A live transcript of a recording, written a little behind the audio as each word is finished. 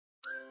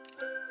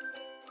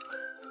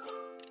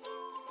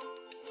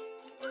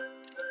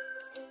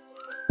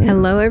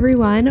Hello,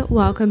 everyone.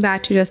 Welcome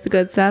back to Just the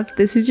Good Stuff.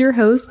 This is your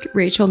host,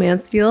 Rachel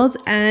Mansfield,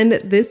 and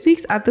this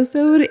week's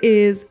episode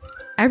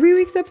every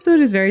week's episode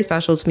is very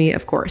special to me,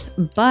 of course,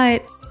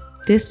 but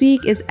this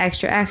week is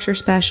extra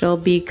special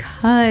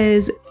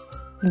because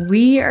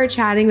we are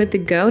chatting with the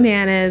Go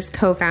Nanas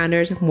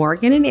co-founders,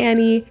 Morgan and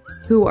Annie,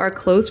 who are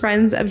close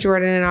friends of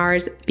Jordan and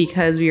ours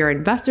because we are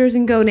investors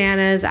in Go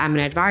Nanas. I'm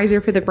an advisor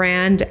for the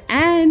brand,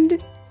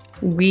 and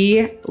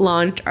we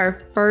launched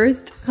our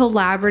first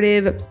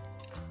collaborative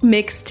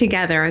mix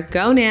together.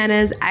 Go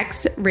Nanas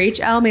x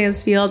Rachel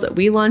Mansfield.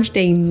 We launched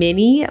a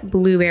mini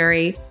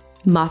blueberry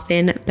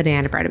muffin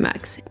banana bread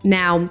mix.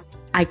 Now,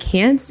 I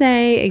can't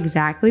say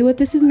exactly what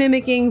this is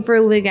mimicking for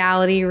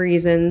legality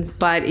reasons,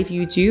 but if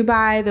you do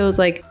buy those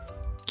like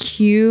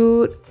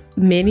cute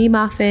mini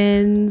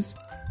muffins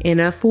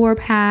in a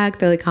 4-pack,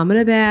 they come in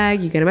a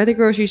bag, you get them at the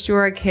grocery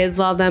store, kids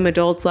love them,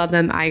 adults love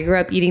them. I grew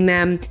up eating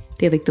them.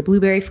 They have like the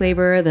blueberry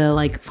flavor, the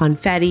like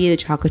funfetti, the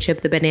chocolate chip,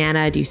 the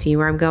banana. Do you see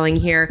where I'm going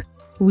here?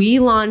 We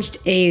launched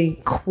a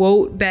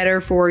quote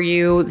better for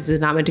you. This is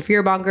not meant to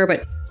fear monger,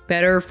 but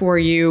better for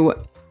you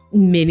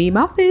mini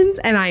muffins.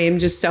 And I am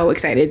just so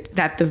excited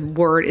that the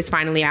word is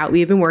finally out.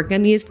 We've been working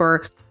on these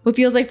for what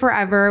feels like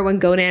forever. When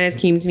Go Nanas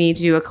came to me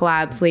to do a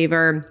collab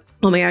flavor,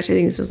 oh my gosh, I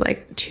think this was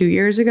like a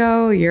year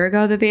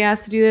ago that they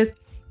asked to do this.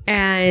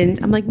 And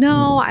I'm like,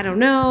 no, I don't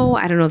know.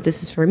 I don't know if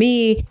this is for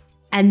me.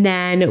 And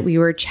then we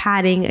were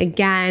chatting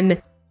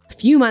again a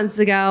few months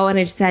ago, and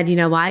I just said, you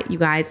know what, you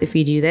guys, if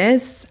we do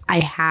this, I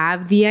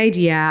have the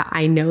idea.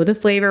 I know the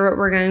flavor, what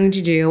we're going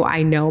to do.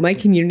 I know my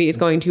community is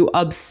going to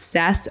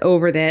obsess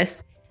over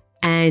this,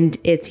 and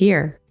it's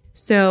here.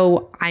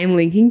 So I'm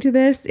linking to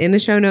this in the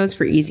show notes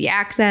for easy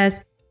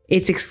access.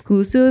 It's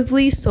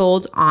exclusively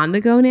sold on the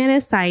Go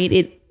Nanas site.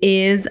 It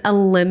is a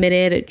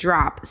limited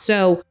drop.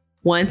 So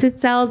once it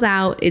sells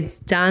out, it's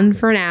done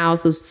for now.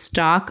 So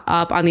stock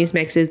up on these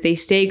mixes. They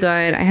stay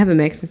good. I have a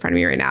mix in front of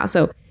me right now.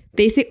 So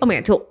they say, oh my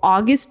God, till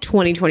August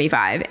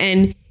 2025.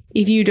 And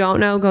if you don't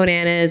know Go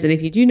Nanas, and if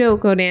you do know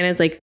Go Nanas,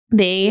 like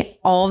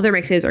all of their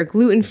mixes are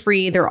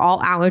gluten-free. They're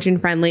all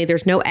allergen-friendly.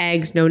 There's no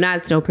eggs, no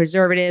nuts, no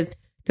preservatives,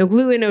 no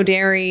gluten, no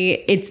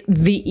dairy. It's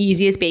the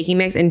easiest baking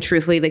mix and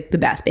truthfully like the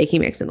best baking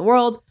mix in the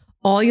world.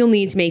 All you'll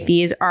need to make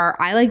these are,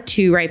 I like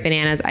 2 ripe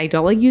bananas. I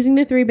don't like using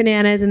the 3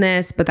 bananas in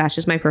this, but that's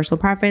just my personal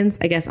preference.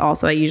 I guess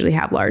also I usually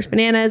have large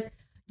bananas.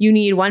 You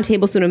need 1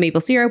 tablespoon of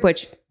maple syrup,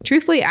 which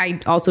truthfully,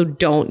 I also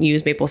don't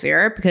use maple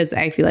syrup because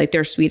I feel like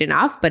they're sweet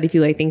enough. But if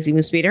you like things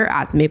even sweeter,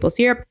 add some maple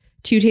syrup,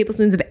 2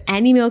 tablespoons of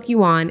any milk you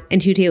want, and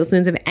 2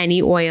 tablespoons of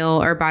any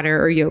oil or butter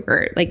or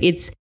yogurt. Like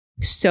it's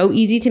so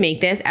easy to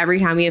make this every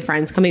time we have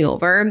friends coming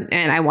over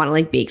and I want to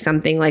like bake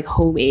something like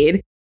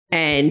homemade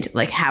and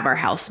like have our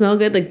house smell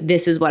good. Like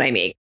this is what I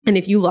make. And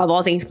if you love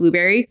all things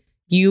blueberry,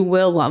 you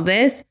will love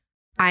this.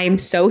 I'm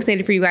so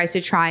excited for you guys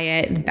to try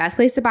it. The best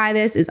place to buy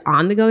this is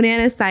on the Go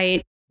Nanas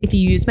site. If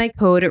you use my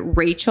code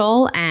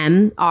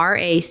RACHELM,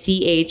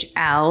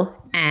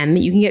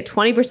 RACHLM, you can get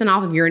 20%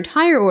 off of your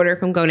entire order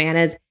from Go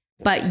Nanas,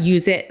 but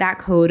use that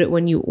code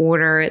when you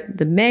order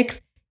the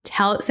mix.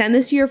 Send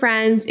this to your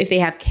friends if they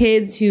have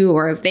kids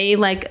or if they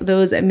like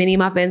those mini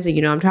muffins that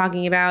you know I'm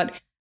talking about.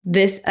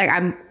 This, like,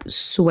 I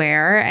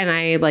swear, and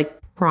I like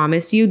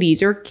promise you,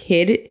 these are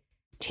kid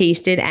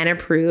tasted and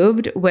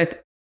approved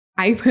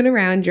I went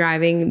around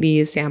driving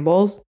these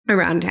samples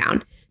around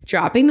town,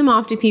 dropping them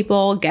off to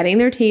people, getting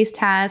their taste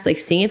tests, like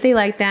seeing if they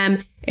like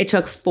them. It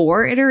took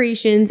 4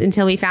 iterations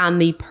until we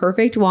found the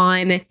perfect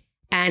one.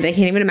 And I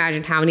can't even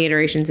imagine how many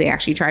iterations they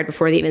actually tried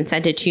before they even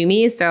sent it to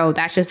me. So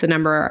that's just the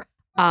number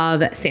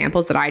of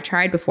samples that I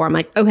tried before I'm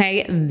like,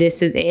 okay,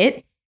 this is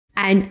it.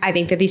 And I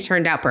think that these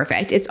turned out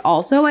perfect. It's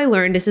also, I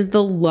learned this is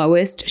the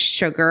lowest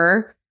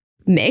sugar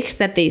mix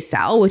that they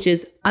sell, which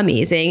is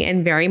amazing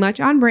and very much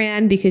on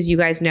brand because you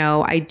guys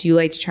know I do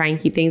like to try and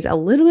keep things a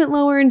little bit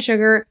lower in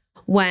sugar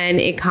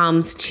when it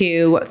comes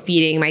to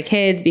feeding my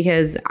kids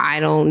because I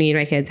don't need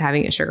my kids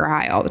having a sugar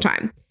high all the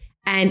time.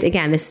 And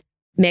again, this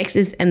mix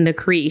and the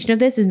creation of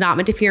this is not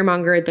meant to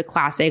fearmonger the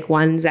classic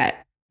ones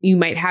that you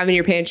might have in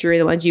your pantry or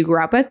the ones you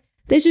grew up with.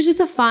 This is just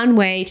a fun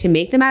way to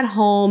make them at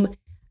home,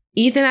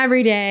 eat them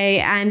every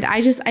day, and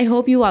I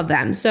hope you love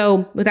them.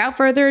 So without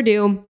further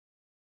ado,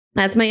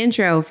 that's my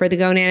intro for the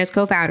Go Nanas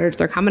co-founders.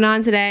 They're coming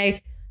on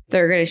today.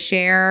 They're going to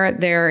share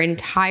their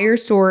entire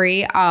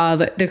story of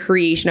the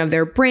creation of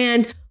their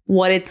brand,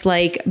 what it's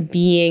like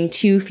being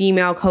 2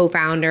 female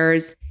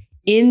co-founders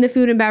in the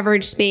food and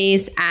beverage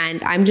space.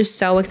 And I'm just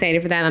so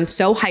excited for them. I'm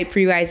so hyped for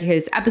you guys to hear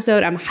this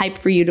episode. I'm hyped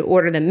for you to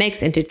order the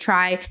mix and to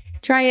try it.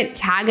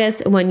 Tag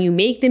us when you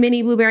make the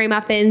mini blueberry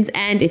muffins.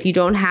 And if you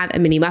don't have a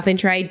mini muffin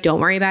tray, don't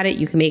worry about it.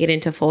 You can make it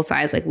into full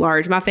size, like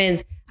large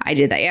muffins. I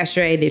did that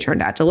yesterday. They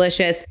turned out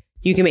delicious.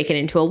 You can make it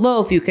into a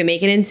loaf. You can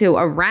make it into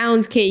a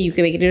round cake. You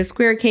can make it into a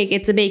square cake.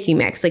 It's a baking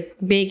mix. Like,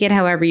 make it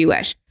however you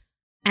wish.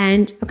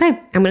 And okay,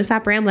 I'm going to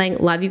stop rambling.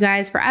 Love you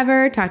guys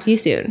forever. Talk to you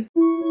soon.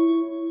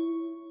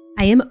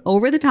 I am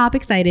over the top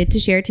excited to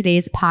share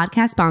today's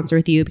podcast sponsor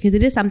with you because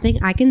it is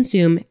something I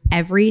consume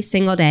every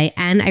single day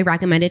and I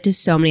recommend it to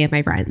so many of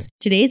my friends.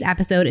 Today's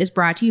episode is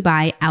brought to you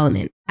by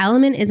Element.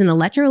 Element is an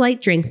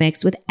electrolyte drink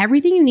mix with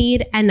everything you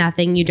need and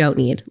nothing you don't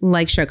need,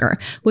 like sugar,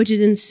 which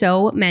is in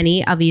so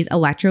many of these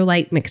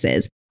electrolyte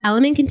mixes.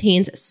 Element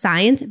contains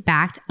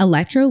science-backed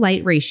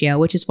electrolyte ratio,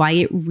 which is why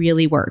it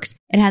really works.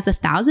 It has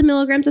 1,000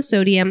 milligrams of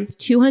sodium,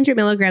 200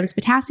 milligrams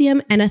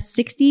potassium, and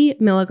 60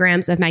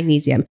 milligrams of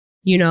magnesium.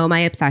 You know my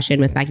obsession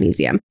with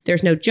magnesium.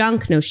 There's no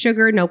junk, no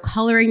sugar, no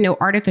coloring, no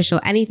artificial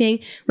anything,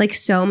 like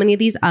so many of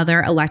these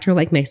other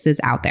electrolyte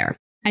mixes out there.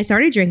 I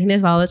started drinking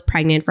this while I was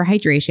pregnant for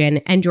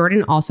hydration, and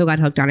Jordan also got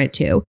hooked on it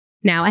too.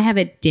 Now I have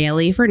it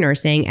daily for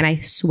nursing, and I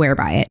swear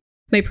by it.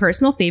 My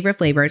personal favorite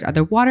flavors are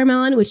the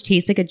watermelon, which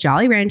tastes like a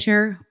Jolly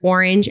Rancher,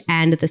 orange,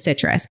 and the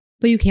citrus.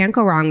 But you can't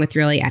go wrong with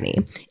really any.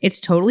 It's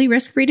totally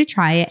risk-free to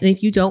try it, and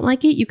if you don't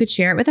like it, you could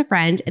share it with a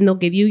friend, and they'll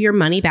give you your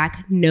money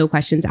back, no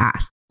questions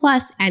asked.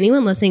 Plus,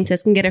 anyone listening to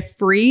this can get a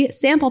free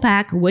sample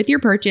pack with your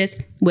purchase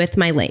with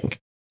my link.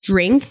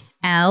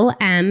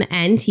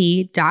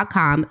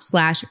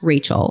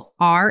 drinklmnt.com/Rachel,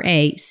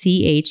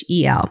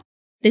 RACHEL.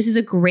 This is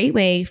a great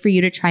way for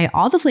you to try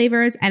all the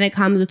flavors, and it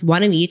comes with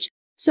one of each,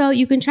 so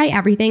you can try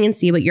everything and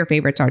see what your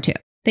favorites are too.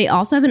 They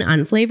also have an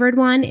unflavored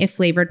one if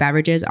flavored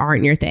beverages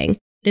aren't your thing.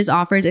 This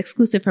offer is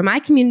exclusive for my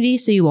community,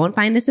 so you won't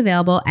find this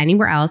available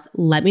anywhere else.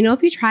 Let me know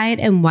if you try it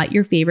and what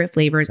your favorite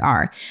flavors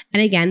are.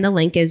 And again, the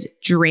link is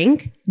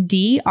drink,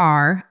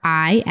 DRINK,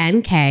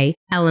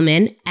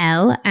 element,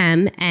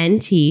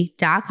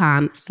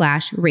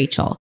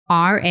 LMNT.com/Rachel,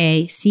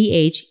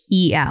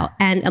 RACHEL.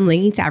 And I'm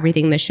linking to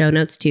everything in the show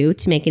notes too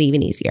to make it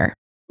even easier.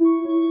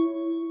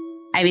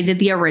 I did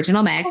the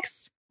original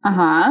mix.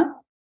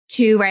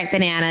 2 ripe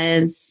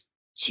bananas,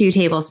 2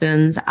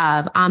 tablespoons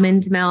of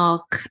almond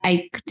milk.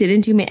 I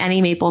didn't do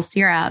any maple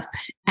syrup,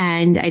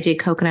 and I did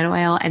coconut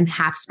oil and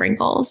half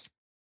sprinkles.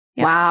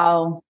 Yeah.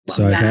 Wow.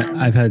 So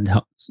I've had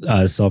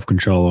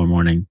self-control all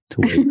morning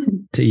to wait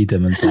to eat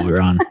them until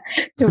we're on.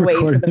 To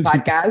wait to the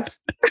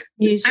podcast.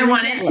 I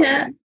wanted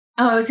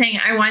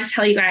to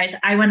tell you guys,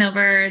 I went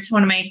over to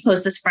one of my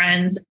closest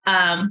friends'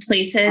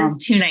 places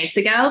 2 nights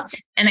ago,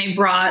 and I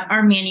brought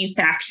our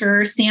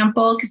manufacturer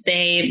sample because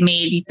they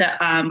made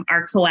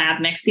our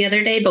collab mix the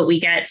other day, but we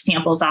get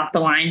samples off the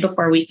line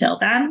before we fill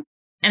them.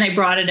 And I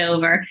brought it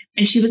over,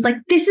 and she was like,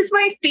 "This is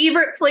my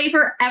favorite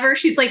flavor ever."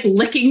 She's like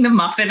licking the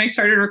muffin. I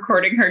started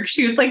recording her.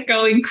 She was like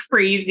going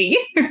crazy.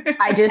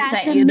 I just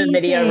sent you the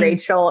video,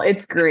 Rachel.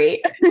 It's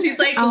great. She's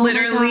like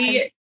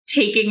literally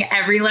taking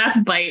every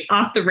last bite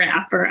off the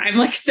wrapper. I'm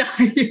like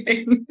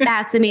dying.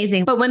 That's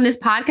amazing. But when this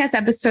podcast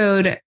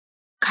episode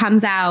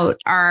comes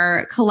out,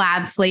 our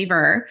collab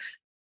flavor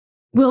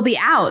will be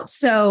out.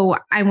 So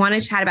I want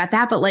to chat about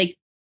that. But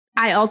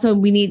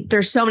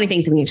there's so many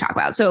things that we need to talk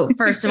about. So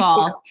first of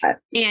all,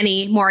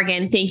 Annie,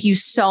 Morgan, thank you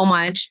so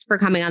much for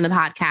coming on the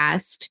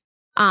podcast.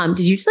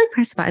 Did you just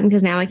press a button?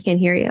 Because now I can't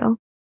hear you.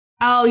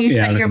 Oh, you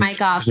shut your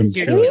mic off because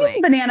you're doing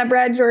banana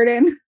bread,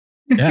 Jordan.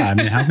 Yeah, I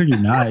mean, how could you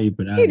not eat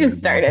banana? He just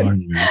started.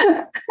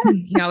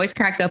 He always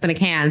cracks open a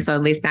can, so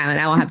at least now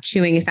I will have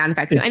chewing sound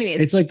effects.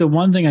 Anyway, it's like the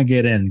one thing I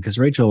get in because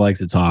Rachel likes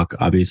to talk,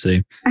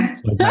 obviously.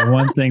 So the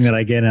one thing that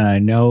I get in, I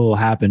know will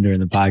happen during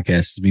the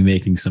podcast is me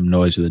making some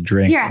noise with a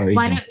drink. Yeah,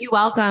 why don't you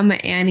welcome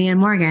Annie and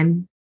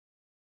Morgan?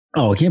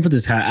 Oh, I can't put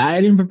this. I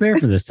didn't prepare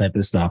for this type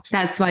of stuff.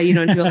 That's why you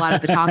don't do a lot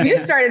of the talking. You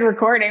started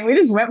recording. We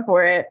just went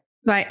for it.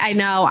 But I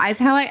know. It's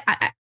how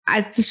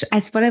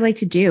it's what I like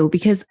to do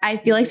because I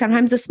feel like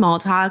sometimes the small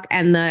talk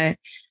and the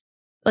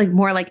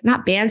more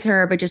not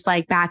banter, but just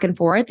back and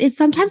forth is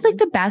sometimes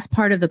the best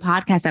part of the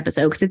podcast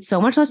episode because it's so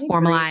much less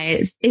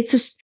formalized. It's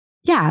just,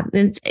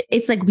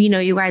 it's we know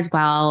you guys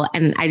well.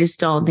 And I just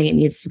don't think it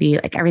needs to be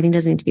everything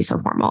doesn't need to be so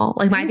formal.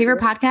 My favorite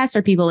podcasts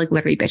are people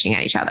literally bitching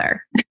at each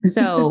other.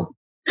 So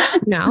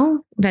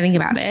no, if I think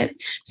about it.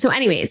 So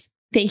anyways,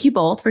 thank you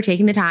both for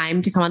taking the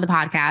time to come on the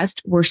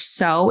podcast. We're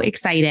so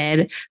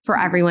excited for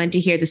everyone to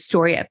hear the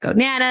story of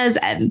GoNanas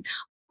and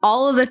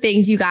all of the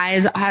things. You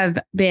guys have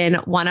been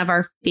one of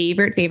our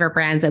favorite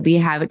brands that we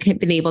have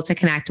been able to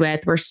connect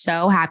with. We're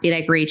so happy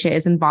that Gracia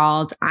is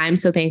involved. I'm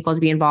so thankful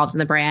to be involved in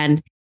the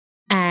brand,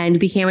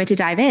 and we can't wait to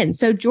dive in.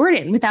 So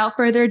Jordan, without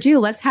further ado,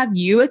 let's have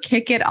you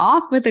kick it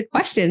off with the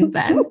questions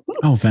then.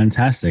 Oh,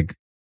 fantastic.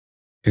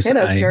 Hit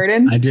us,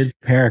 Jordan. I did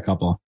pair a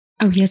couple.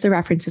 Oh, he has to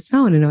reference his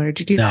phone in order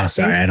to do that. No,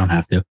 sorry, I don't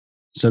have to.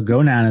 So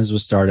GoNanas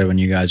was started when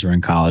you guys were in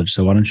college.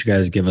 So why don't you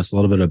guys give us a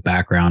little bit of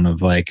background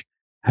of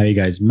how you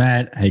guys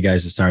met, how you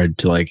guys decided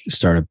to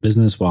start a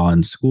business while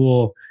in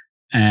school,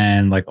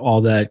 and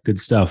all that good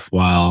stuff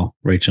while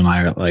Rachel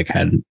and I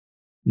had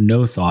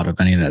no thought of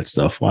any of that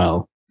stuff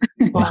while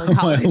we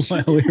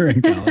were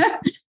in college.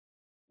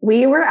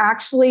 We were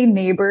actually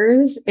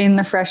neighbors in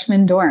the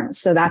freshman dorms.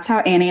 So that's how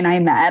Annie and I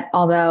met,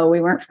 although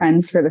we weren't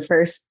friends for the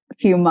first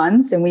few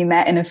months. And we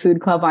met in a food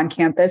club on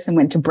campus and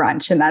went to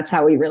brunch. And that's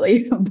how we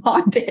really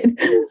bonded.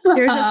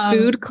 There's a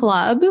food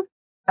club?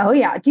 Oh,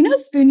 yeah. Do you know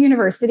Spoon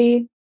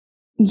University?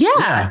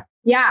 Yeah.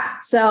 Yeah.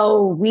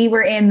 So we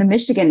were in the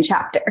Michigan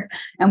chapter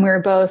and we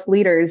were both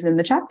leaders in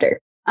the chapter.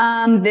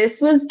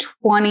 This was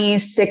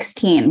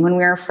 2016 when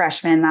we were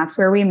freshmen. That's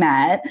where we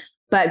met.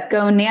 But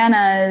Go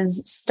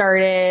Nanas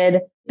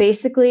started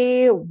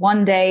basically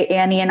one day.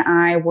 Annie and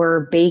I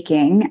were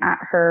baking at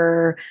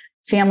her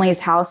family's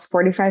house,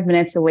 45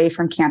 minutes away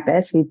from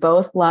campus. We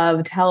both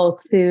loved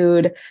health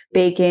food,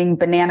 baking,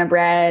 banana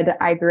bread.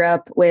 I grew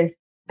up with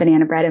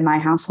banana bread in my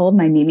household.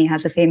 My Mimi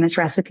has a famous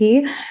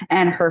recipe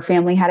and her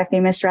family had a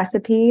famous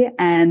recipe.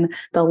 And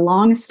the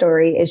long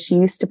story is she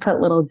used to put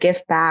little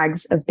gift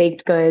bags of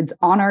baked goods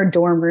on our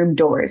dorm room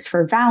doors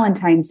for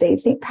Valentine's Day,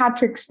 St.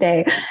 Patrick's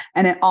Day.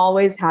 And it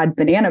always had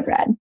banana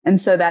bread. And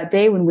so that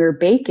day when we were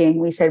baking,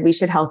 we said we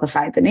should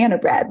healthify banana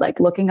bread, like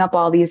looking up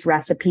all these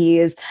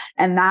recipes.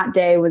 And that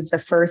day was the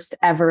first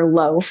ever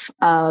loaf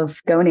of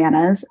Go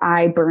Nanas.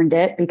 I burned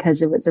it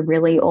because it was a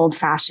really old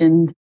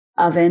fashioned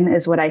oven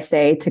is what I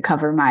say to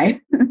cover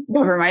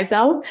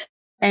myself.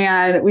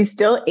 And we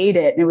still ate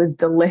it and it was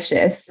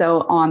delicious.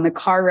 So on the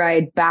car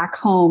ride back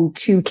home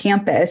to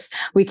campus,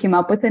 we came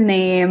up with a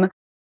name.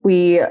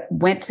 We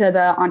went to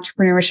the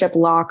entrepreneurship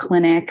law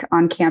clinic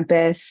on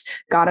campus,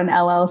 got an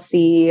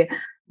LLC,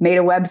 made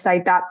a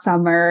website that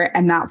summer,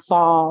 and that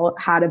fall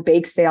had a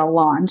bake sale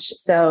launch.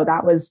 So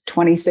that was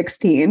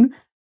 2016.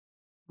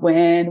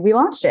 When we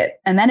launched it.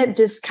 And then it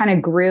just kind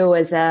of grew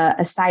as a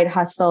side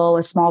hustle,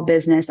 a small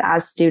business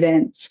as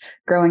students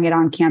growing it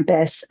on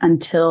campus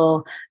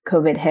until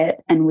COVID hit.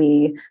 And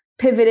we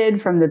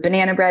pivoted from the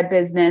banana bread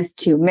business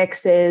to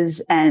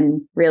mixes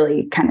and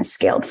really kind of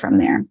scaled from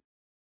there.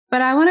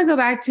 But I want to go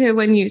back to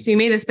when you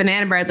made this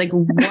banana bread, like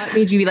what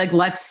made you be like,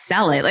 let's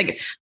sell it?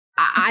 Like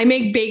I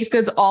make baked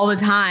goods all the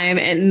time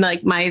and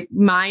like my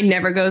mind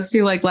never goes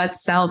to like,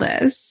 let's sell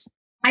this.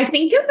 I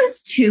think it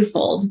was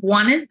twofold.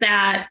 One is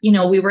that,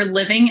 we were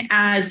living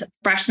as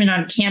freshmen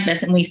on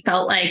campus and we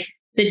felt like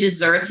the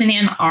desserts in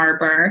Ann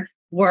Arbor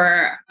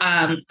were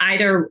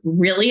either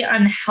really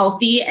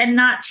unhealthy and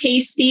not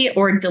tasty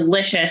or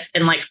delicious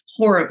and like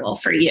horrible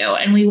for you.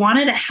 And we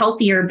wanted a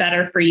healthier,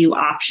 better for you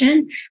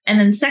option. And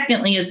then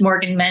secondly, as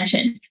Morgan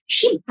mentioned,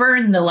 she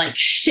burned the like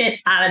shit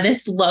out of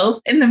this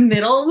loaf in the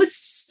middle. It was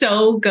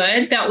so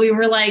good that we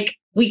were like,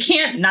 we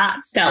can't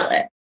not sell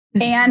it.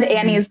 And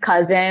Annie's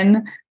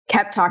cousin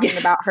kept talking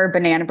about her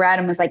banana bread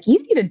and was like,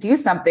 you need to do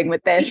something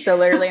with this. So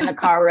literally in the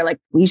car, we're like,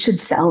 we should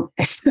sell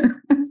this.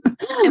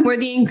 And were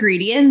the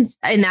ingredients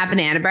in that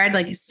banana bread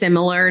like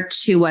similar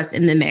to what's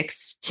in the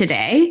mix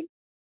today?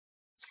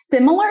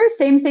 Similar,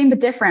 same, but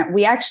different.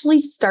 We actually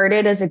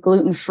started as a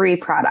gluten-free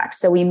product.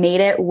 So we made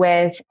it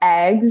with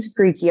eggs,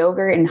 Greek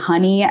yogurt, and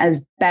honey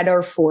as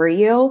better for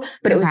you,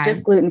 but it was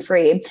just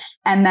gluten-free.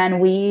 And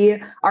then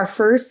our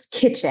first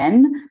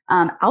kitchen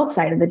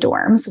outside of the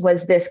dorms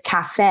was this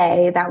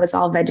cafe that was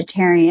all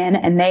vegetarian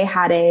and they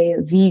had a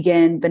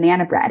vegan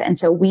banana bread. And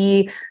so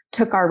we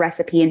took our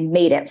recipe and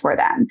made it for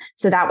them.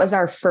 So that was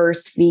our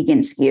first vegan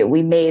SKU.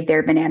 We made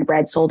their banana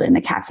bread, sold it in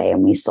the cafe,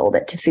 and we sold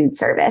it to food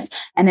service.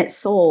 And it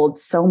sold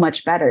so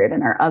much better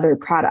than our other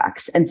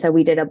products. And so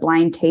we did a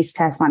blind taste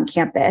test on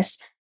campus,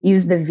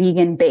 used the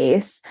vegan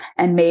base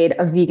and made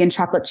a vegan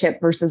chocolate chip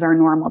versus our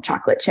normal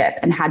chocolate chip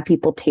and had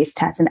people taste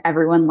test and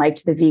everyone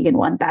liked the vegan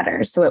one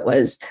better. So it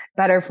was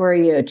better for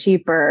you,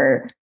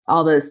 cheaper,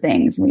 all those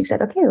things. And we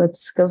said, okay,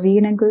 let's go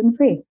vegan and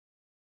gluten-free.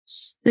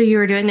 So you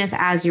were doing this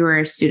as you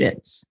were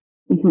students?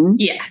 Mm-hmm.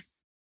 Yes.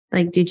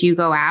 Like, did you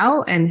go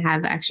out and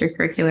have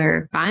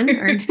extracurricular fun?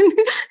 Or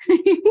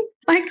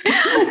like,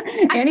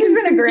 Annie's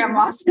been a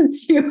grandma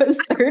since she was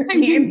 13.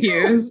 I'm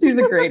confused. She's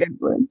a great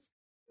influence.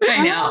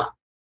 I know.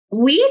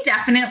 We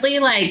definitely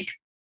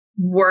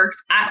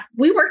worked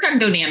on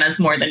Go Nanas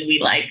more than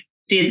we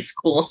did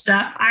school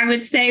stuff. I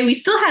would say we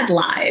still had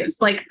lives.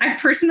 I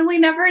personally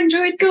never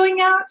enjoyed going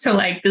out. So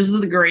this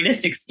is the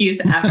greatest excuse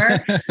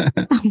ever.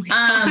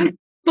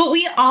 But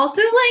we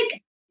also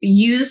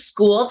use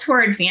school to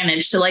our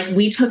advantage. So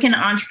we took an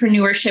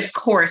entrepreneurship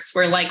course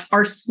where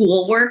our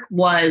schoolwork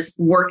was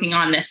working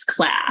on this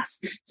class.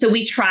 So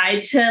we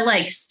tried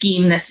to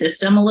scheme the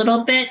system a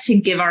little bit to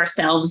give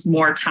ourselves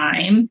more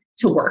time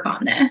to work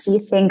on this. He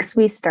thinks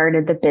we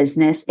started the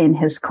business in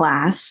his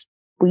class.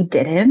 We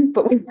didn't,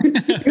 but we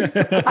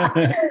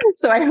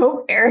So I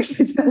hope Eric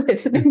isn't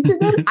listening to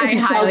this. I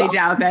highly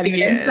doubt that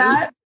he is.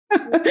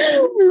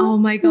 Oh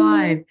my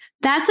God.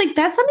 That's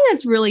something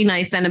that's really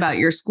nice then about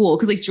your school.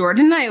 Cause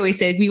Jordan and I always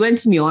say we went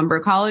to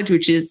Muhlenberg College,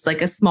 which is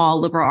a small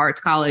liberal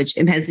arts college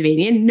in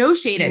Pennsylvania. No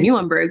shade at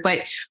Muhlenberg,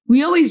 but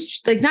we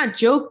always not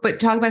joke, but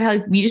talk about how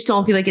we just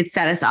don't feel like it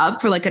set us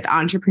up for an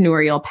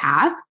entrepreneurial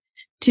path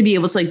to be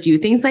able to do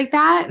things like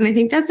that. And I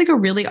think that's a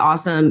really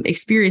awesome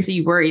experience that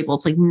you were able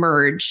to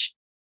merge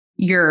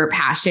your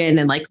passion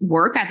and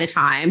work at the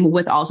time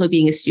with also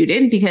being a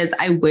student, because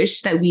I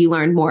wish that we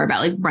learned more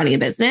about running a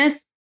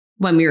business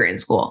when we were in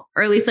school,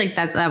 or at least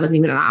that wasn't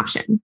even an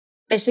option.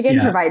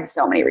 Michigan provides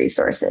so many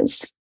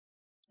resources.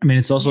 I mean,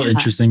 it's also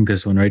interesting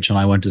because when Rachel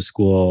and I went to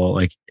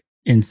school,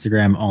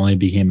 Instagram only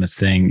became a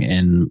thing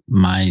in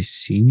my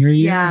senior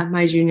year. Yeah,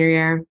 my junior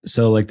year.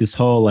 So this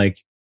whole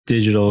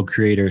digital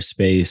creator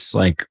space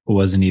like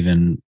wasn't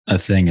even a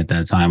thing at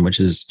that time, which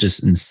is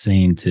just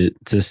insane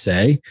to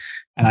say.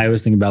 And I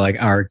always think about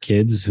like our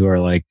kids who are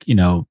like, you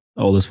know,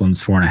 oldest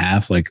one's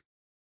 4.5, like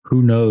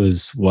who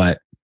knows what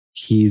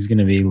he's going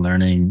to be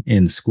learning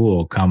in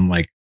school come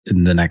like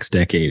in the next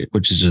decade,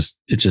 which is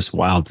it's just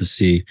wild to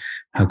see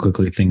how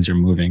quickly things are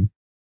moving.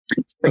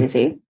 It's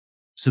crazy.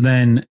 So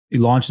then you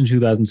launched in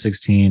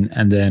 2016.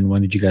 And then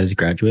when did you guys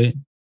graduate?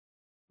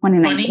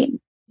 2019.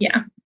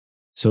 Yeah.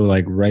 So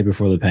like right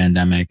before the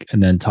pandemic,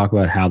 and then talk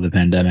about how the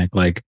pandemic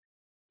like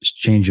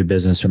changed your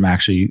business from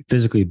actually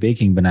physically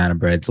baking banana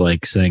bread to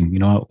like saying, you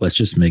know what, let's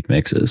just make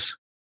mixes.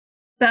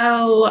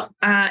 So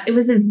it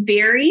was a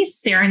very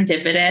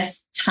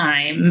serendipitous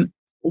time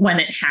when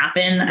it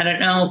happened. I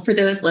don't know, for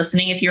those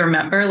listening, if you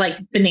remember, like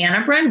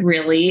banana bread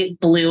really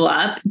blew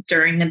up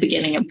during the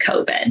beginning of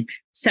COVID.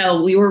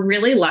 So we were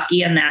really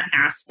lucky in that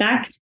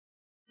aspect.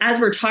 As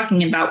we're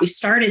talking about, we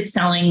started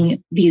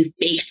selling these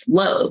baked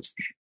loaves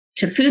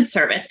to food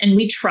service, and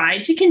we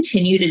tried to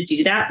continue to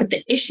do that. But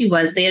the issue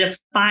was they had a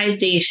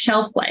 5-day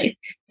shelf life.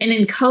 And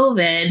in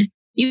COVID,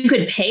 you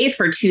could pay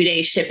for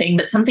 2-day shipping,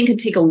 but something could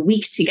take a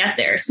week to get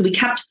there. So we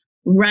kept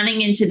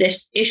running into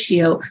this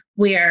issue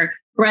where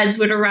breads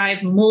would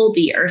arrive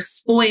moldy or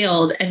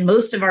spoiled. And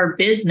most of our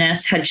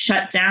business had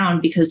shut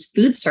down because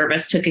food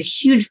service took a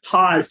huge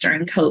pause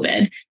during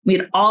COVID. We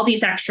had all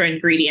these extra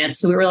ingredients.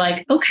 So we were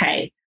like,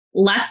 okay,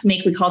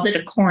 we called it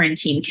a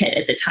quarantine kit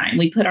at the time.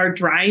 We put our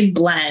dry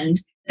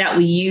blend that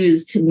we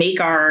used to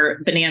make our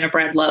banana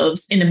bread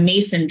loaves in a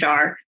mason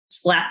jar,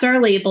 slapped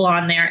our label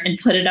on there and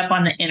put it up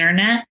on the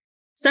internet.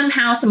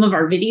 Somehow some of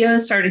our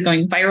videos started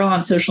going viral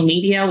on social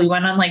media. We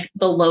went on like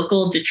the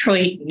local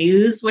Detroit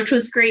news, which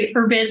was great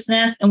for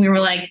business. And we were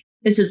like,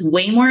 this is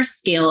way more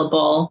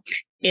scalable.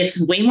 It's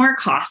way more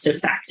cost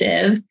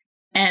effective.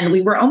 And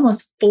we were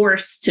almost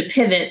forced to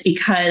pivot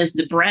because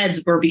the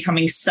breads were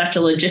becoming such a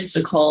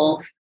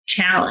logistical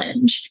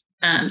challenge.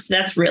 So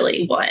that's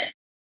really what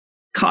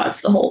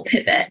caused the whole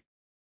pivot.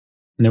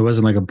 And there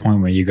wasn't like a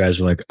point where you guys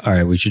were like, all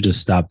right, we should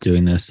just stop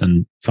doing this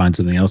and find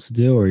something else to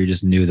do, or you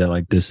just knew that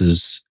like this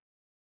was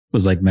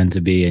like meant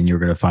to be and you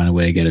were going to find a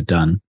way to get it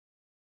done?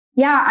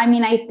 Yeah. I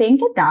mean, I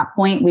think at that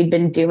point we'd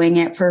been doing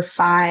it for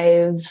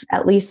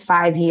at least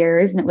 5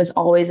 years, and it was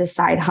always a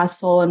side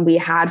hustle and we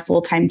had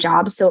full-time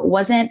jobs. So it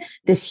wasn't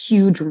this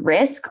huge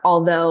risk,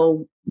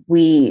 although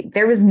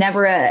there was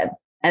never at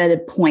a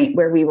point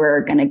where we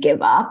were going to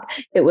give up.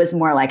 It was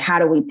more like, how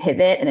do we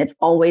pivot? And it's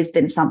always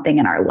been something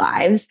in our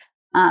lives.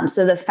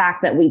 So the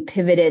fact that we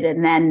pivoted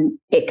and then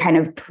it kind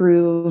of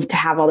proved to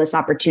have all this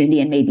opportunity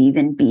and maybe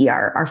even be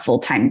our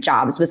full-time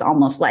jobs was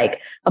almost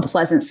like a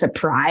pleasant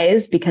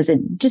surprise because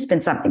it'd just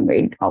been something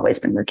we'd always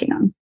been working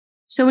on.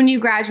 So when you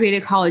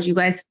graduated college, you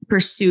guys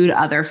pursued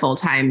other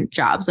full-time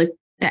jobs. Like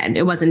then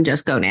it wasn't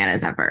just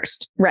GoNanas at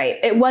first. Right.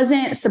 It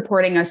wasn't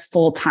supporting us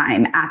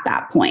full-time at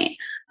that point.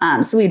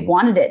 So we'd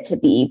wanted it to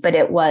be, but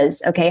it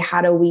was, okay,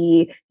 how do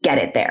we get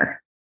it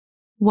there?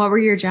 What were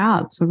your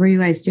jobs? What were you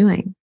guys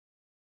doing?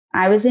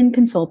 I was in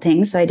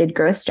consulting, so I did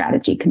growth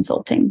strategy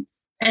consulting.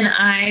 And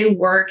I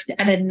worked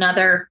at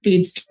another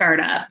food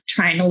startup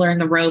trying to learn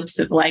the ropes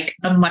of like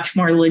a much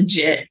more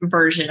legit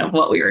version of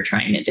what we were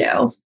trying to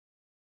do.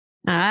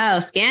 Oh,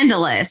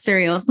 scandalous. So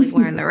you'll like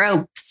learn the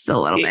ropes a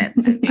little bit.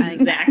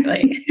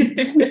 Exactly.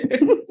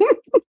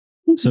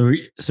 So were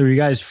you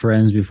guys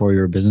friends before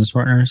you were business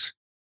partners?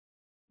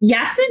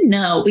 Yes and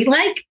no. We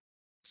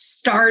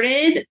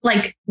started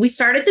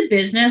the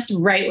business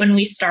right when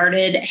we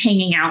started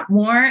hanging out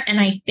more. And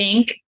I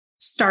think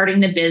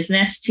starting the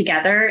business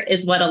together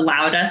is what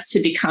allowed us to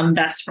become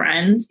best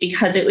friends,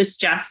 because it was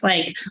just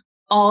like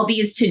all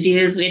these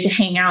to-dos. We had to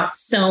hang out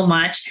so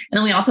much. And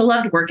then we also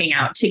loved working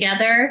out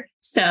together.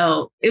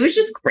 So it was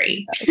just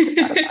great.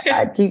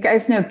 Do you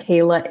guys know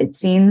Kayla? It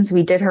seems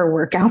we did her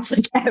workouts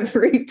like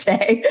every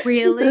day.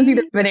 Really? It was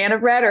either banana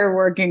bread or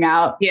working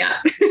out. Yeah.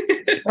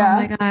 Oh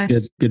my God.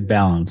 Good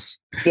balance.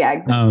 Yeah,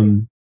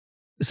 exactly.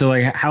 So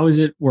like, how is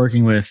it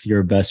working with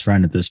your best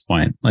friend at this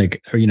point?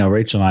 Like, you know,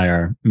 Rachel and I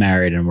are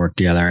married and work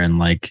together, and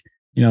like,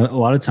 you know, a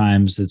lot of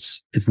times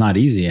it's not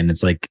easy, and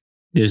it's like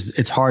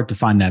it's hard to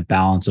find that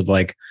balance of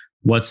like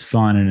what's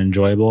fun and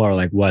enjoyable, or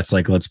like what's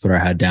like, let's put our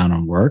head down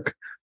on work.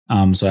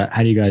 So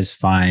how do you guys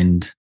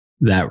find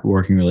that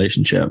working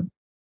relationship?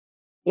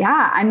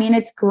 Yeah, I mean,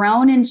 it's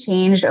grown and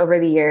changed over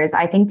the years.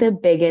 I think the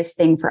biggest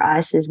thing for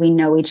us is we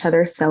know each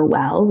other so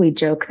well. We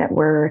joke that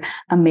we're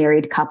a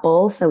married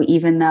couple. So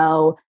even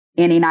though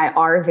Annie and I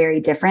are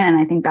very different, and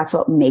I think that's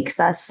what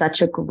makes us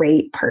such a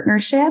great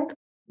partnership,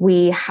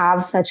 we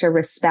have such a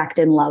respect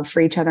and love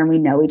for each other, and we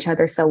know each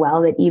other so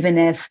well that even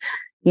if,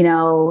 you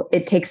know,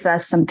 it takes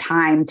us some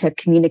time to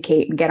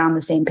communicate and get on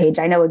the same page,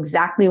 I know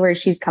exactly where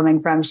she's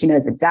coming from. She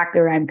knows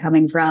exactly where I'm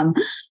coming from.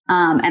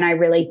 And I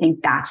really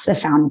think that's the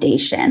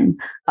foundation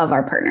of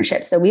our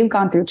partnership. So we've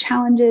gone through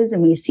challenges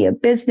and we see a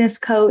business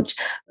coach,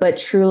 but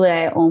truly,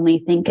 I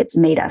only think it's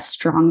made us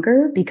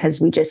stronger because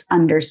we just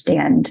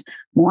understand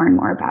more and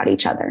more about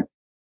each other.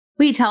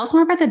 Wait, tell us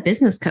more about the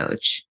business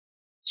coach.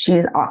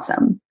 She's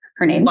awesome.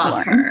 Her name's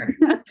Love Lauren.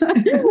 her.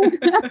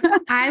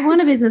 I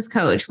want a business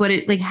coach.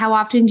 How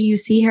often do you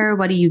see her?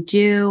 What do you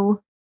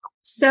do?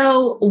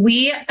 So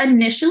we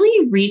initially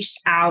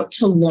reached out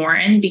to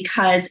Lauren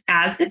because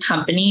as the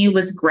company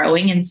was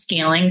growing and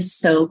scaling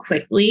so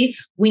quickly,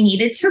 we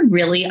needed to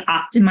really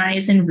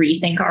optimize and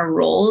rethink our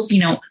roles.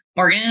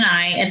 Morgan and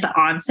I at the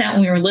onset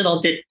when we were little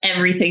did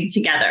everything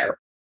together.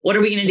 What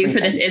are we going to do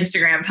for this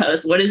Instagram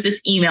post? What is this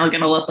email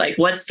going to look like?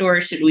 What store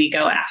should we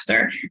go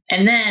after?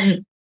 And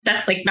then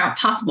that's not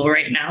possible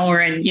right now. We're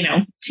in,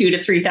 2,000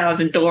 to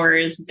 3,000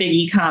 doors, big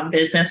e-com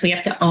business. We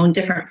have to own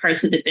different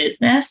parts of the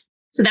business.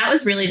 So that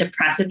was really the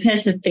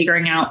precipice of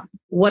figuring out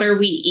what are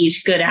we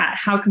each good at?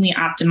 How can we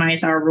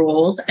optimize our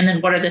roles? And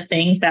then what are the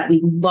things that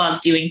we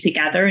love doing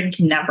together and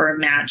can never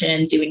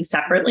imagine doing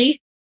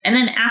separately? And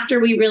then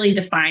after we really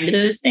defined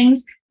those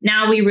things,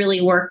 now we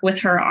really work with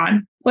her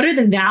on what are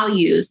the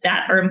values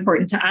that are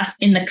important to us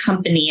in the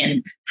company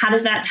and how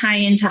does that tie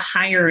into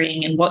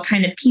hiring and what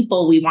kind of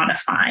people we want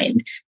to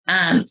find.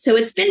 So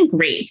it's been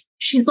great.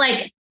 She's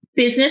like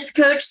business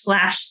coach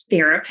 /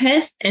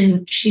 therapist,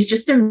 and she's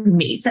just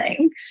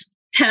amazing.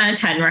 10 out of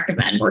 10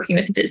 recommend working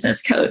with a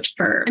business coach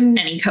for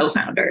any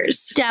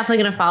co-founders. Definitely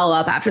going to follow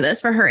up after this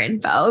for her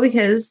info,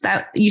 because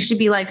that you should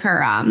be like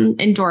her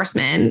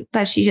endorsement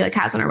that she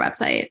has on her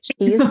website.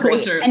 She's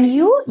great. And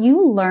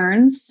you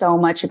learn so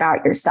much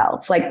about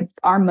yourself. Like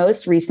our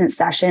most recent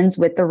sessions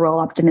with the role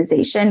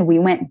optimization, we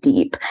went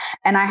deep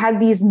and I had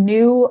these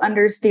new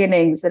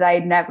understandings that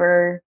I'd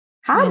never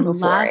had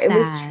before. It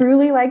was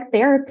truly like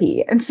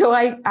therapy. And so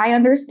I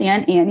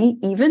understand Annie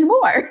even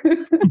more.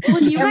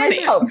 Well,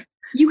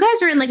 you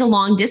guys are in a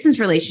long distance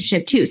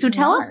relationship too. So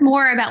tell us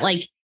more about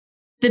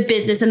the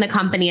business and the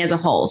company as a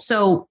whole.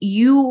 So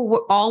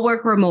you all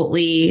work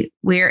remotely.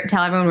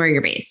 Tell everyone where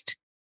you're based.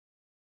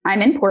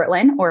 I'm in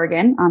Portland,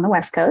 Oregon on the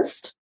West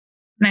Coast.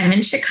 And I'm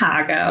in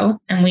Chicago,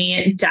 and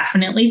we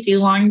definitely do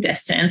long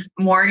distance.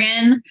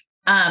 Morgan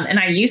and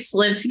I used to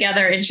live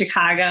together in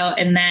Chicago,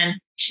 and then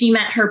she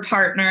met her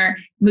partner,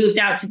 moved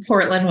out to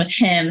Portland with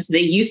him. So they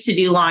used to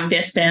do long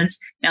distance.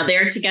 Now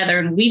they're together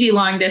and we do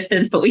long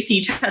distance, but we see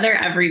each other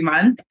every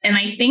month. And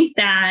I think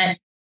that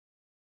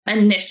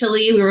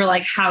initially we were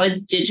like, how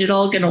is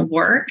digital going to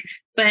work?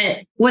 But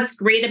what's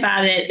great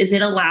about it is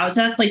it allows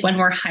us, when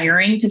we're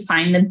hiring, to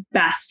find the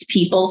best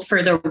people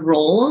for the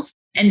roles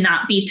and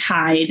not be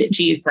tied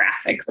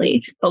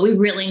geographically. But we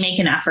really make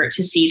an effort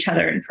to see each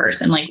other in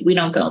person. We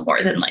don't go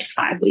more than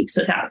 5 weeks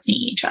without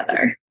seeing each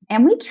other.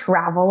 And we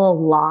travel a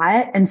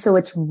lot. And so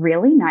it's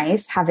really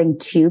nice having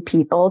two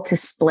people to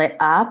split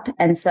up.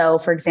 And so,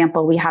 for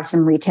example, we have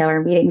some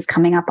retailer meetings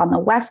coming up on the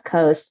West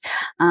Coast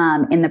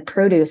in the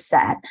produce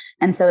set.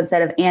 And so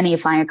instead of Annie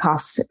flying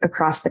across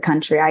the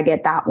country, I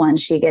get that one,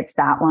 she gets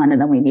that one, and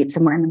then we meet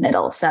somewhere in the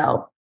middle.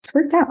 So it's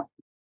worked out.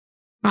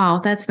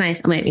 Oh, that's nice.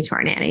 I'll make me to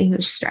our nanny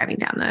who's driving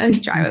down the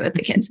driveway with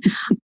the kids.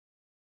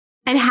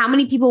 And how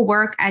many people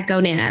work at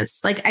Go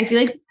Nanas? I feel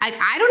like I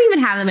don't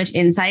even have that much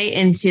insight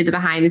into the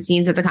behind the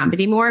scenes of the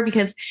company more,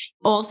 because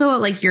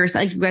also you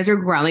guys are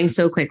growing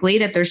so quickly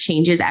that there's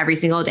changes every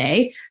single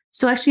day.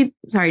 So actually,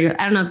 sorry,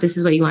 I don't know if this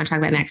is what you want to talk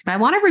about next, but I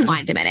want to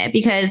rewind a minute,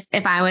 because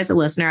if I was a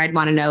listener, I'd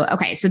want to know,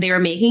 okay, so they were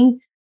making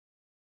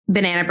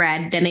banana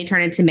bread, then they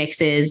turned into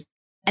mixes.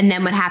 And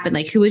then what happened?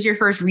 Who was your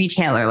first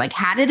retailer?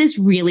 How did this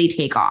really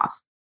take off?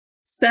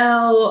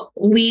 So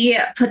we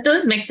put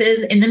those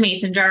mixes in the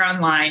mason jar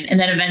online and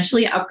then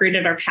eventually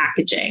upgraded our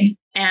packaging.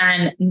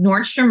 And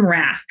Nordstrom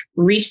Rack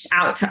reached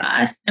out to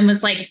us and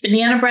was like,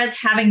 Banana Bread's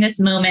having this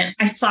moment.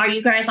 I saw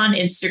you guys on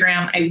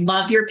Instagram. I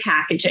love your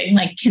packaging.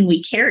 Can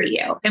we carry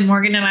you? And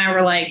Morgan and I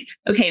were like,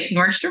 okay, if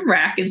Nordstrom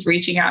Rack is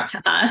reaching out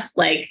to us,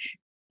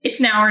 it's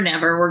now or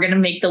never. We're going to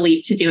make the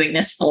leap to doing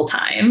this full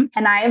time.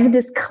 And I have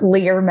this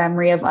clear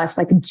memory of us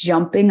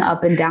jumping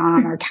up and down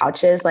on our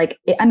couches.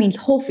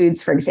 Whole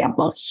Foods, for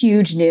example,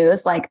 huge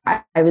news.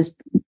 I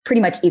was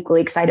pretty much equally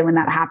excited when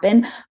that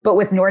happened. But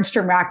with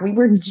Nordstrom Rack, we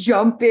were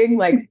jumping,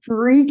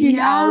 freaking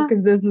out,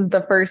 because this was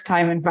the first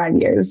time in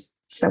 5 years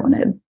someone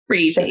had.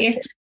 Crazy.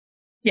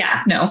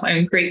 Yeah, no,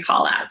 great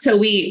call out. So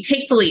we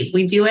take the leap.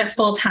 We do it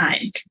full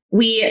time.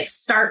 We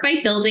start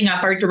by building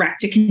up our direct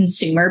to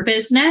consumer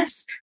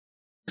business.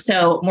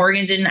 So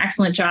Morgan did an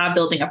excellent job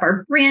building up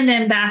our brand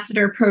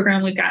ambassador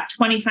program. We've got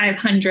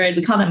 2,500.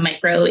 We call them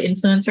micro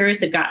influencers.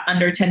 They've got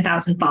under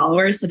 10,000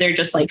 followers. So they're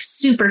just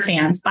super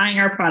fans buying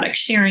our product,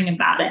 sharing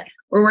about it.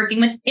 We're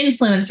working with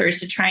influencers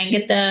to try and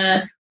get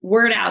the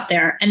word out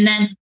there. And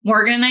then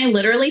Morgan and I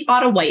literally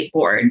bought a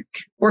whiteboard.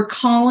 We're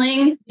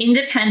calling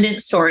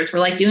independent stores.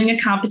 We're doing a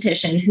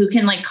competition who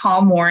can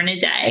call more in a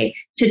day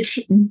to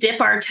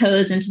dip our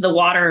toes into the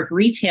water of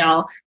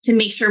retail to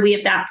make sure we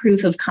have that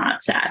proof of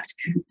concept.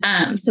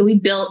 So we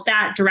built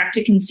that direct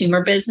to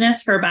consumer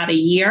business for about a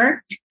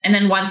year. And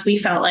then once we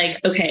felt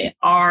okay,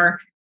 our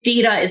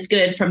data is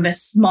good from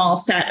this small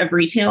set of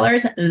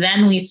retailers,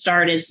 then we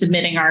started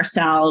submitting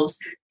ourselves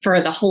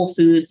for the Whole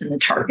Foods and the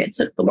Targets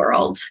of the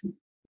world.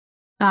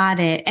 Got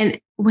it. And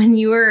when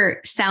you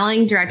were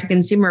selling direct to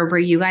consumer, were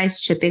you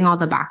guys shipping all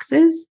the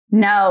boxes?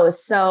 No.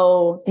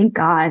 So thank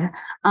God.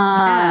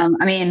 I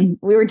mean,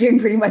 we were doing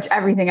pretty much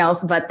everything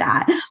else but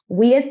that.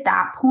 We, at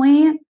that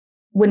point,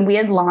 when we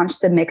had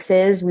launched the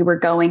mixes, we were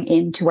going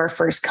into our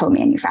first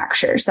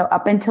co-manufacturer. So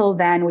up until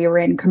then, we were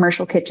in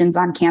commercial kitchens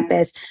on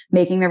campus,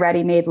 making the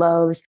ready-made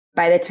loaves.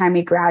 By the time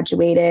we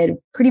graduated,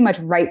 pretty much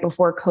right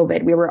before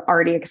COVID, we were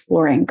already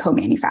exploring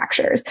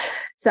co-manufacturers.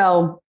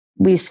 So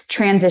we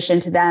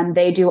transitioned to them.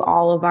 They do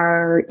all of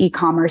our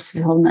e-commerce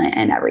fulfillment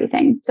and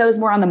everything. So it was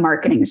more on the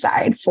marketing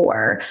side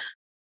for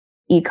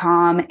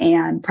e-com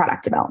and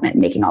product development,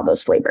 making all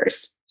those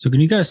flavors. So can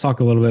you guys talk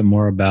a little bit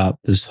more about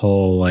this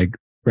whole like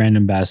brand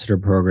ambassador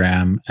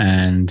program,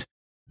 and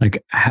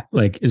like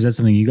is that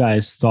something you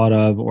guys thought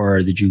of,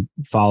 or did you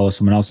follow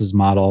someone else's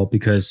model?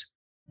 Because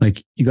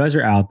like you guys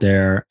are out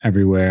there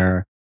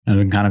everywhere, and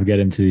we can kind of get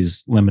into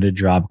these limited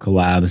drop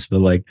collabs, but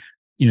like,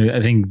 you know,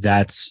 I think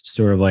that's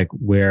sort of like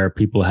where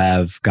people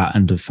have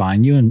gotten to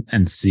find you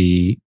and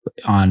see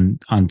on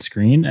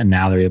screen, and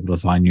now they're able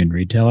to find you in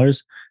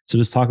retailers. So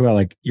just talk about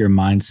like your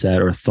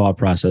mindset or thought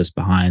process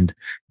behind,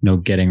 you know,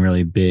 getting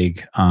really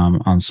big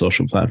on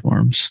social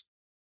platforms.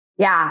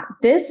 Yeah,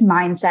 this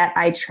mindset,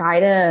 I try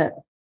to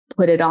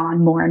put it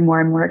on more and more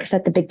and more, because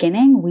at the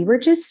beginning, we were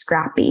just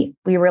scrappy.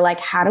 We were like,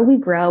 how do we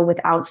grow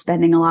without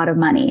spending a lot of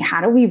money?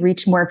 How do we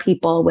reach more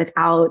people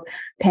without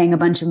paying a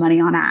bunch of money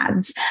on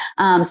ads?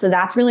 So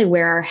that's really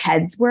where our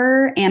heads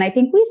were. And I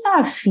think we saw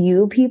a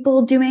few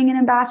people doing an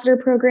ambassador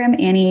program.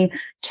 Annie,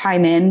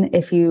 chime in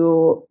if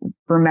you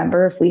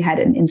remember, if we had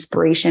an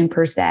inspiration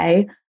per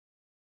se.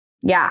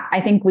 Yeah, I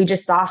think we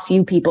just saw a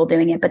few people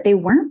doing it, but they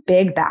weren't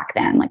big back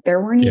then. Like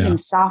there weren't even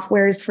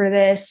softwares for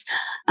this.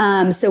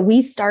 So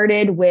we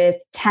started with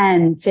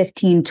 10,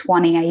 15,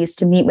 20. I used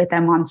to meet with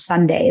them on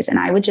Sundays, and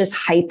I would just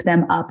hype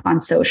them up on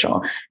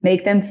social,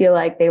 make them feel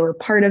like they were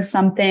part of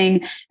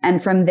something.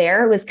 And from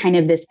there, it was kind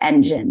of this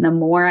engine. The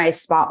more I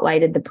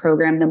spotlighted the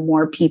program, the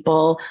more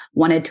people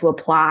wanted to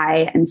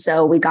apply. And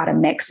so we got a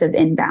mix of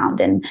inbound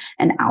and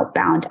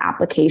outbound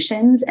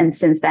applications. And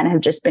since then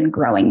have just been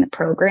growing the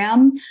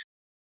program.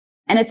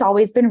 And it's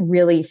always been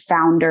really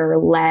founder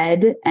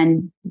led,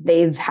 and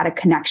they've had a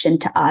connection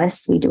to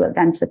us. We do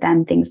events with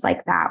them, things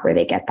like that, where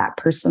they get that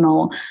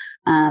personal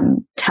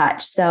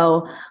touch.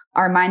 So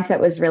our mindset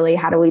was really,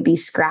 how do we be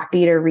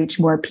scrappy to reach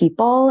more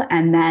people,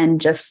 and then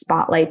just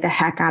spotlight the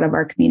heck out of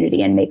our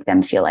community and make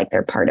them feel like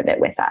they're part of it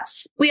with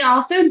us. We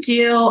also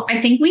do,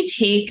 I think we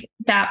take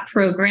that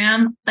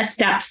program a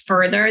step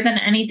further than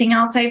anything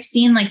else I've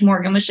seen. Like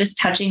Morgan was just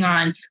touching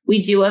on,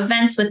 we do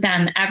events with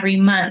them every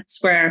month,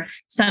 where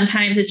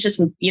sometimes it's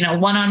just, you know,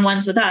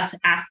 one-on-ones with us,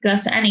 ask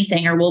us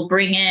anything, or we'll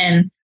bring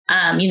in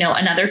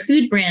another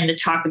food brand to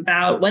talk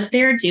about what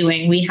they're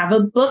doing. We have a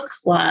book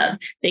club.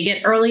 They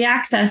get early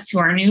access to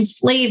our new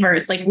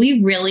flavors. Like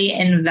we really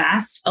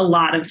invest a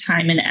lot of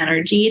time and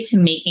energy to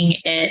making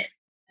it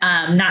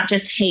not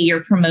just, hey,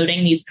 you're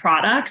promoting these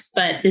products,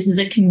 but this is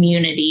a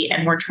community,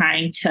 and we're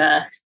trying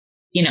to,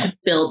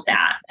 build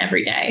that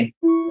every day.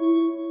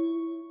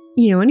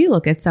 You know, when you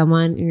look at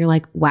someone and you're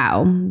like,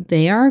 wow,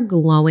 they are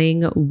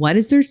glowing. What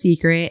is their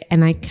secret?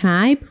 And can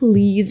I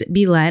please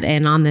be let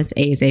in on this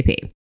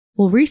ASAP?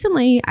 Well,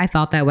 recently I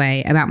felt that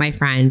way about my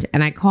friend,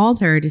 and I called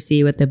her to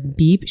see what the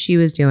beep she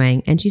was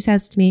doing. And she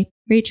says to me,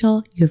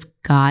 Rachel, you've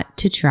got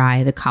to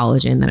try the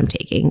collagen that I'm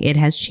taking. It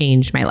has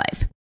changed my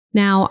life.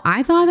 Now,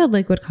 I thought that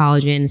liquid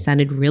collagen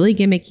sounded really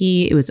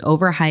gimmicky. It was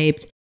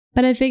overhyped,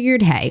 but I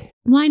figured, hey,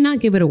 why not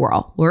give it a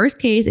whirl? Worst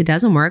case, it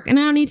doesn't work and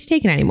I don't need to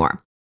take it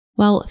anymore.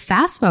 Well,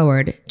 fast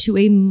forward to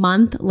a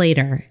month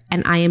later,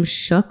 and I am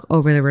shook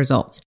over the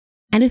results.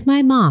 And if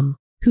my mom,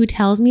 who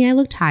tells me I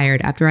look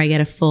tired after I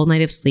get a full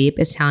night of sleep,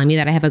 is telling me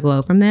that I have a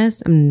glow from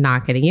this, I'm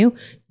not kidding you.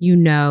 You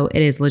know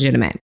it is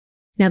legitimate.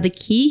 Now, the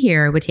key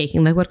here with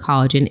taking liquid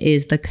collagen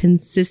is the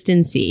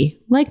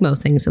consistency, like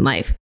most things in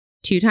life.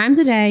 2 times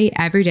a day,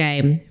 every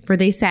day, for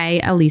they say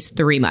at least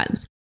 3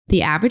 months.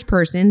 The average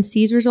person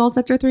sees results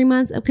after 3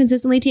 months of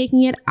consistently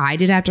taking it. I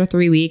did after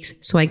 3 weeks,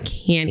 so I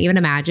can't even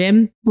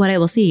imagine what I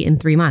will see in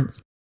 3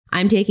 months.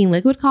 I'm taking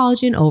liquid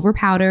collagen over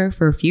powder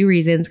for a few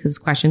reasons, because this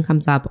question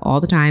comes up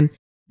all the time.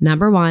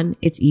 Number 1,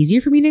 it's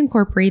easier for me to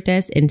incorporate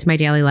this into my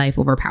daily life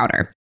over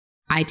powder.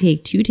 I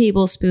take 2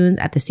 tablespoons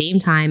at the same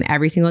time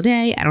every single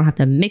day. I don't have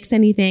to mix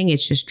anything.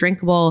 It's just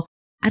drinkable.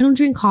 I don't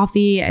drink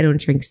coffee. I don't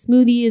drink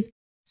smoothies.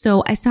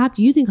 So I stopped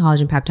using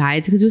collagen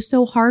peptides because it was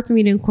so hard for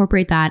me to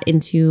incorporate that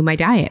into my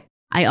diet.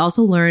 I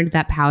also learned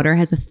that powder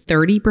has a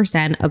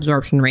 30%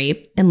 absorption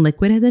rate and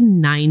liquid has a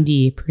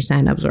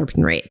 90%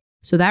 absorption rate.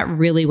 So that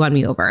really won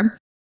me over.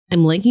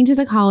 I'm linking to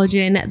the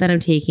collagen that I'm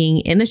taking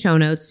in the show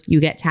notes.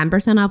 You get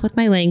 10% off with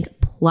my link,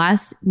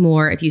 plus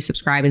more if you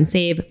subscribe and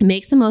save. It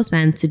makes the most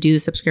sense to do the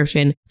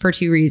subscription for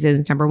 2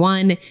 reasons. Number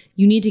 1,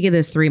 you need to give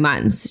this 3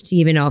 months to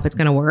even know if it's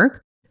going to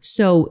work.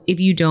 So if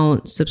you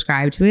don't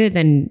subscribe to it,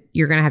 then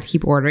you're going to have to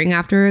keep ordering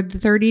after the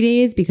 30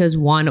 days, because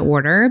one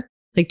order,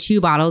 like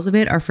 2 bottles of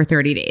it, are for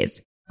 30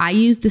 days. I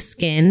use the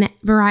skin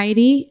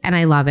variety and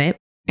I love it.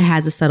 It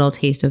has a subtle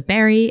taste of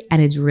berry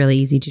and it's really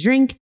easy to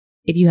drink.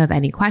 If you have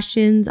any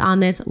questions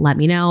on this, let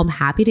me know. I'm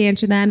happy to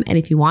answer them. And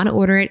if you want to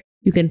order it,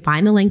 you can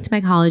find the link to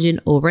my collagen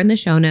over in the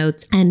show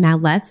notes. And now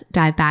let's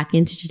dive back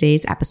into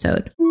today's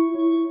episode.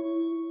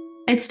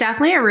 It's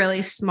definitely a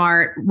really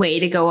smart way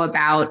to go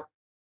about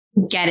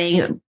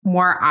getting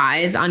more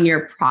eyes on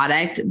your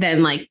product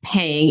than like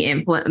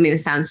paying I mean, it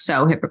sounds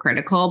so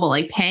hypocritical, but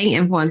like paying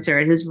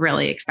influencers is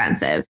really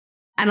expensive.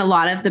 And a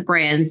lot of the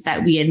brands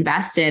that we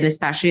invest in,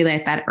 especially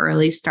like that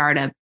early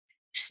startup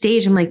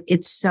stage, I'm like,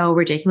 it's so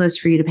ridiculous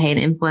for you to pay an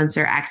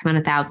influencer X amount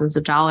of thousands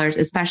of dollars,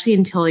 especially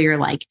until you're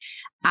like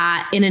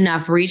in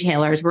enough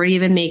retailers where it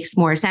even makes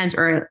more sense,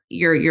 or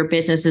your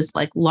business is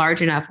like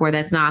large enough where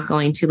that's not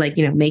going to like,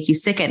 make you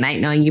sick at night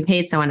knowing you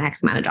paid someone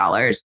X amount of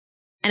dollars.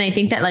 And I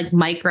think that like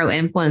micro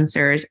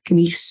influencers can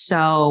be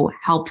so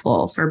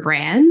helpful for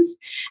brands.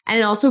 And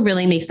it also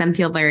really makes them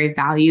feel very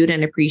valued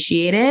and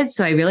appreciated.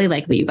 So I really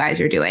like what you guys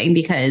are doing,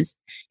 because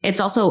it's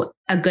also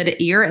a good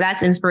ear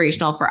that's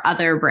inspirational for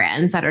other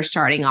brands that are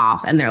starting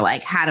off. And they're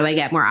like, how do I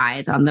get more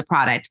eyes on the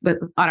product,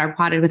 on our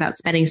product without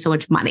spending so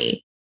much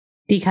money?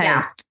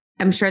 Because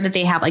I'm sure that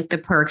they have like the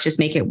perks just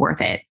make it worth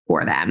it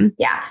for them.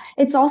 Yeah.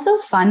 It's also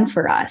fun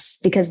for us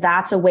because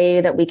that's a way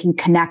that we can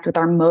connect with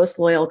our most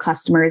loyal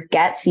customers,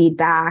 get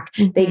feedback.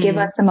 Mm-hmm. They give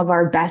us some of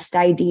our best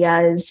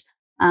ideas.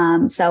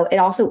 So it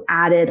also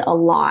added a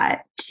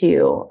lot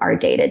to our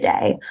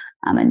day-to-day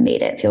and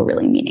made it feel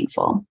really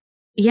meaningful.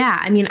 Yeah.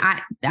 I mean,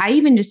 I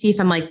even just see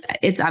from like,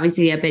 it's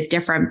obviously a bit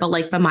different, but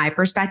like from my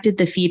perspective,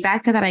 the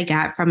feedback that I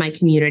get from my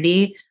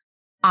community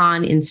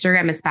on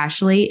Instagram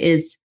especially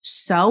is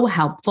so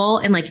helpful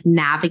in like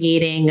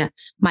navigating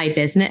my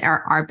business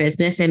or our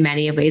business in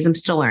many of ways. I'm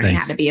still learning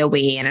how to be a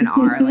we and an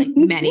R like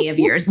many of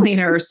years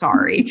later.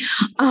 Sorry.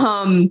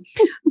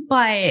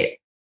 But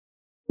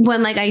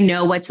when like I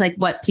know what's like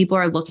what people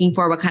are looking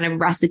for, what kind of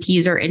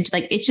recipes are into,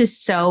 like it's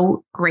just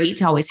so great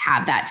to always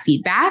have that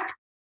feedback.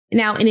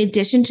 Now, in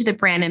addition to the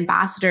brand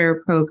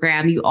ambassador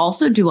program, you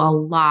also do a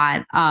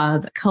lot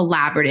of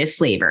collaborative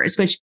flavors,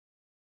 which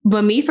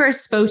when we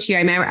first spoke to you,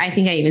 I remember, I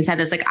think I even said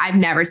this, like, I've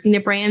never seen a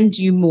brand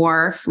do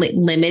more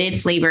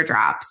limited flavor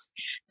drops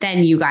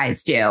than you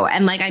guys do.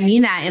 And like, I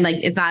mean that, and like,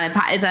 it's not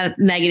a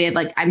negative,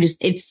 like,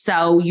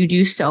 you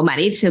do so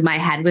many. So my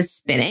head was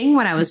spinning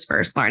when I was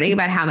first learning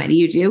about how many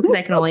you do, because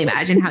I can only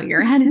imagine how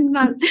your head is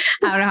not,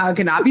 I don't know how it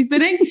cannot be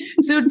spinning.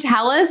 So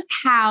tell us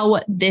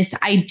how this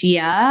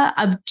idea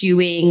of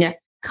doing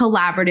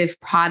collaborative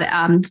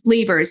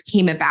flavors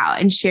came about,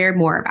 and share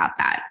more about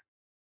that.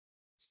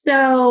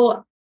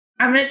 So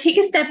I'm going to take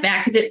a step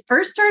back because it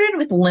first started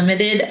with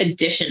limited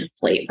edition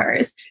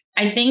flavors.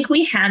 I think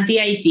we had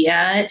the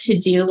idea to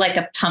do like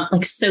a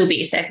like so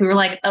basic. We were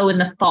like, oh, in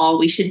the fall,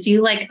 we should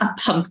do like a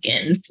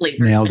pumpkin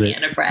flavored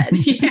banana bread.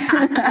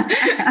 Yeah.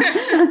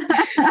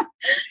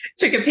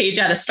 Took a page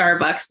out of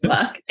Starbucks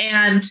book,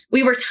 and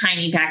we were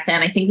tiny back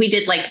then. I think we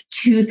did like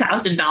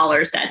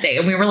 $2,000 that day.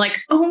 And we were like,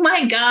 oh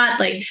my God,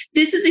 like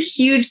this is a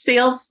huge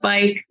sales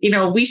spike.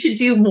 We should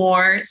do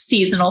more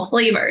seasonal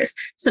flavors.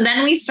 So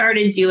then we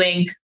started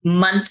doing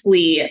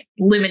monthly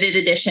limited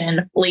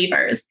edition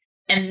flavors.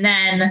 And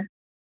then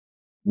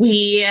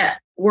we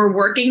were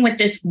working with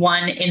this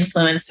one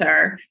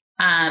influencer,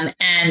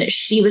 and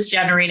she was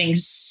generating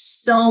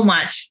so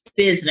much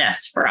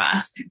business for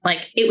us.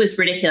 Like it was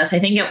ridiculous. I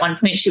think at one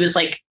point she was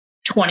like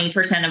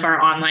 20% of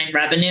our online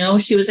revenue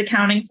she was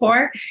accounting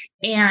for.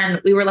 And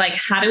we were like,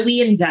 how do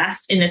we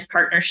invest in this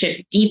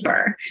partnership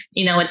deeper?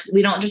 We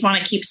don't just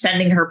want to keep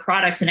sending her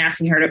products and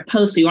asking her to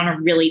post. We want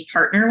to really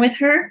partner with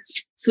her.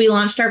 So we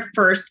launched our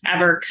first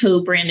ever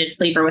co-branded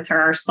flavor with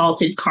her, our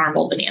salted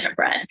caramel banana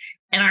bread.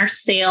 And our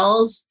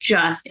sales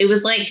it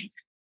was like,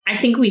 I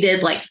think we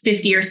did like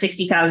 $50,000 or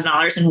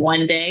 $60,000 in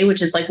one day,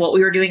 which is like what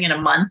we were doing in a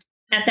month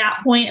at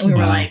that point. And we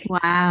were like,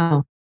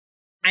 wow.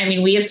 I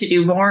mean, we have to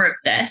do more of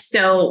this.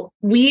 So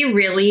we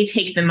really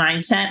take the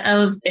mindset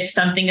of if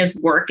something is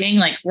working,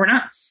 like we're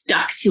not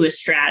stuck to a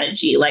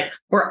strategy. Like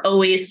we're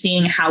always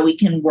seeing how we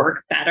can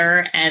work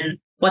better and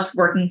what's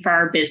working for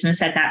our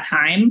business at that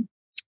time.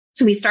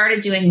 So we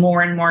started doing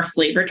more and more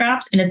flavor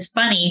drops. And it's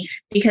funny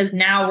because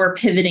now we're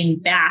pivoting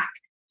back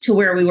to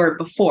where we were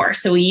before.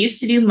 So we used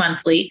to do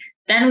monthly,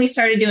 then we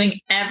started doing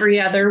every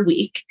other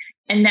week.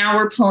 And now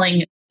we're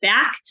pulling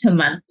back to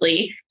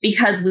monthly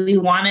because we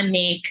want to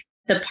make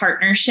the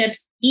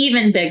partnerships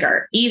even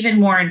bigger, even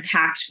more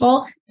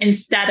impactful,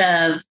 instead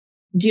of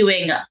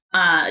doing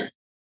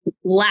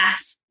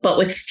less, but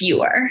with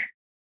fewer.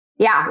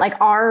 Yeah, like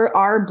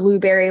our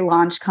blueberry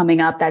launch coming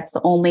up, that's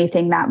the only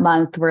thing that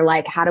month. We're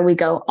like, how do we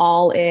go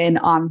all in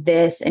on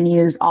this and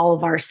use all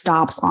of our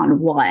stops on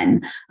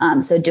one?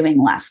 So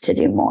doing less to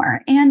do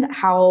more. And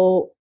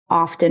how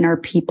often are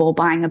people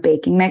buying a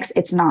baking mix?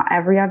 It's not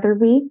every other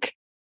week,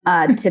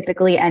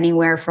 typically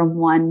anywhere from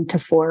 1 to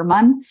 4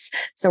 months.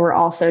 So we're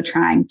also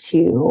trying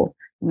to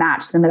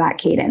match some of that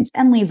cadence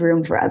and leave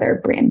room for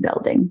other brand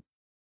building.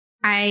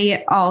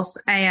 I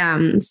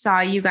saw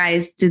you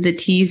guys did the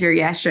teaser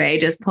yesterday. I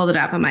just pulled it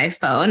up on my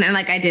phone and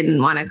like I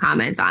didn't want to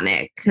comment on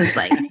it because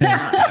like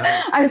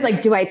I was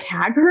like, do I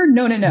tag her?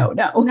 No. No,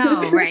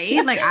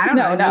 right? Like I don't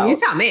know. No. You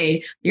tell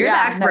me. You're the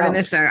expert in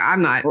this, so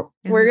I'm not.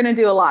 We're gonna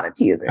do a lot of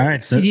teasers. All right.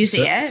 So, did you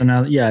see it? So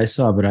now, yeah, I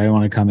saw, but I don't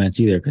want to comment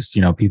either because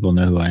people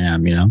know who I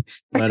am.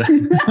 But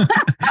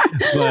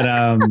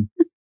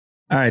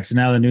all right. So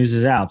now the news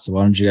is out. So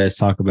why don't you guys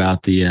talk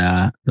about the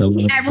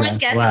everyone's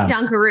guessing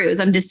Dunkaroos.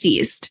 I'm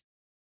deceased.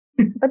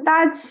 But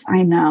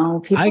I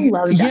know people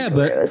love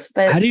Dunkaroos,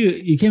 but how do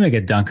you can't make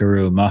a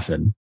Dunkaroo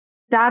muffin?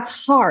 That's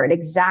hard.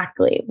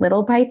 Exactly.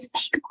 Little bites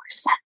make more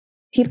sense.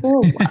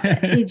 People love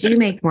it. They do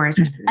make more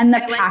sense. And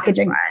the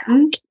packaging.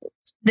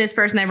 This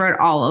person, I wrote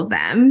all of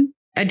them.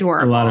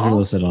 Adorable. A lot of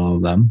people said all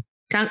of them.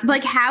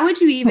 Like, how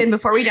would you even,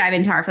 before we dive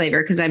into our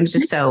flavor, because I'm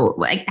just so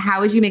like,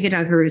 how would you make a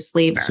Dunkaroo's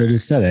flavor? So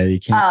just said it. You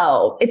can't.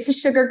 Oh, it's a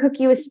sugar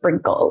cookie with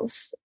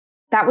sprinkles.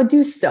 That would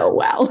do so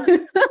well.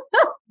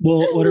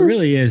 Well, what it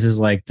really is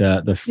like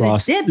the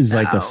frost is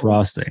like the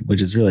frosting,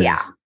 which is really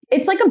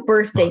it's like a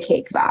birthday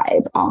cake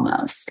vibe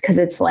almost because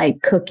it's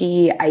like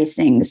cookie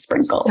icing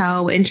sprinkles.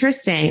 So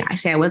interesting.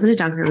 I wasn't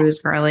a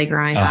Dunkaroos girly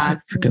growing up.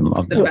 I freaking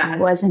love that. I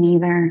wasn't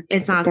either.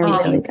 It's not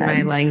something into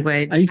my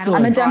language. I used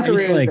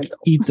to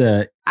eat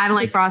I don't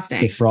like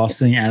frosting. The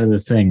frosting out of the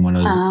thing when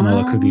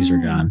all the cookies were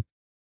gone.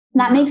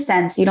 That makes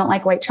sense. You don't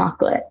like white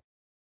chocolate.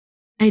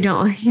 I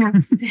don't.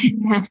 Yes.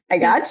 I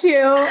got you.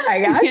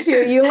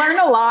 You learn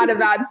a lot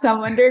about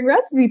someone during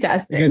recipe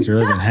testing. You guys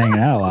really been hanging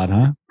out a lot,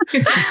 huh?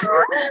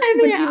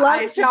 But she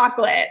loves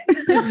chocolate.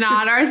 It's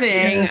not our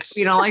thing. Yes.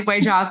 We don't like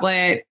white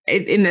chocolate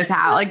in this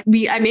house. Like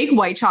I make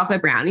white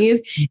chocolate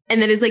brownies,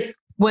 and that is like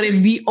one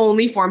of the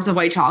only forms of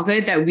white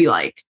chocolate that we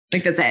like.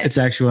 Like that's it. It's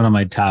actually one of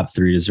my top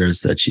 3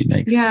 desserts that she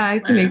makes. Yeah, I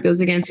can make those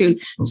again soon.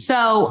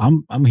 So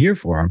I'm here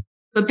for them.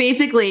 But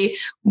basically,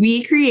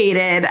 we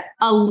created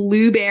a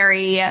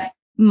blueberry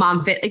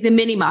muffin, like the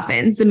mini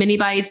muffins, the mini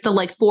bites, the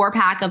like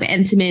 4-pack of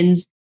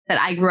Entenmann's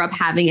that I grew up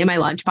having in my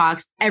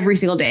lunchbox every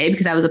single day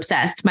because I was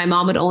obsessed. My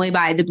mom would only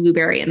buy the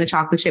blueberry and the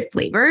chocolate chip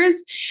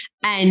flavors.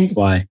 And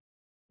why?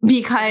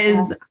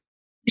 Because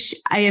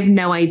I have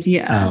no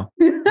idea. Oh.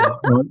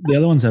 Well, the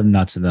other ones have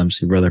nuts in them,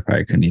 so your brother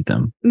probably couldn't eat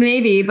them.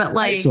 Maybe, but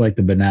like, I used to like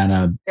the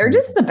banana. They're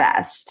just the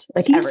best.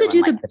 Like she used to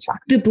do the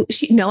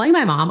chocolate. Knowing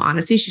my mom,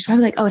 honestly, she's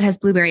probably like, "Oh, it has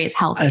blueberry. It's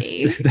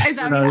healthy." That's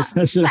what I was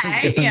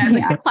saying. Yeah, it's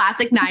like the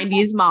classic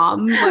 '90s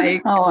mom.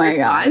 Like, oh my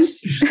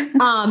gosh.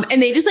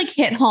 And they just like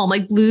hit home.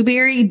 Like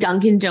blueberry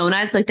Dunkin'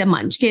 Donuts, like the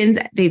Munchkins.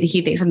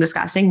 He thinks I'm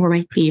disgusting. Were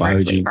my favorite. Why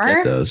would you flavor.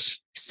 get those?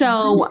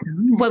 So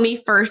when we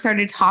first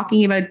started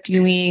talking about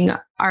doing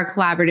our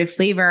collaborative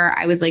flavor,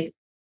 I was like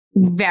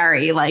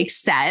very like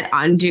set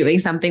on doing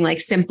something like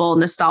simple,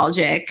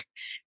 nostalgic,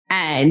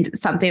 and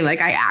something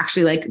like I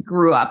actually like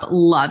grew up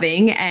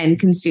loving and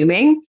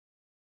consuming.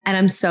 And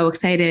I'm so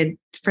excited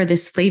for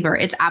this flavor.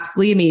 It's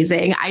absolutely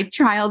amazing. I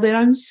trialed it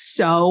on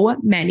so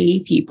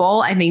many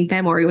people. I think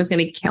that Maury was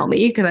going to kill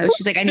me because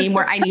she's like, I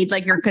need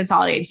like your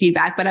consolidated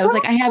feedback. But I was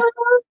like, I have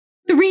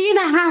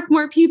 3.5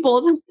 more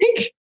people to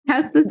like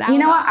test this out. You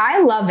know what?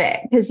 I love it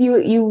because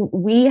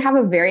we have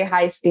a very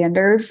high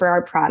standard for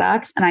our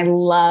products, and I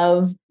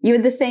love you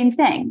had the same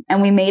thing,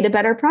 and we made a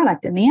better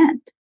product in the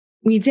end.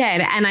 We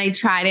did, and I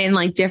tried it in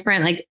like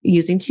different, like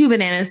using 2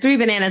 bananas, 3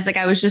 bananas. Like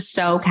I was just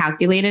so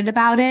calculated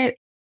about it.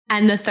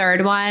 And the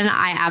third one,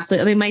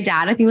 my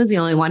dad, I think was the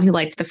only one who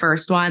liked the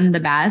first one the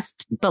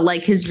best, but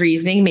like his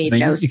reasoning made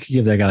no sense. You could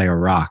give that guy like a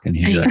rock and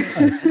he'd be like, oh,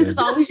 that's good. As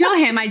long as you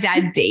know him, my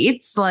dad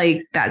dates,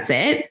 like that's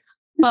it.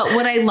 But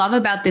what I love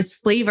about this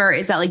flavor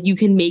is that like you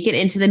can make it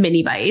into the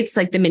mini bites,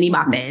 like the mini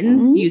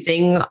muffins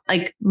using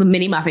like the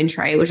mini muffin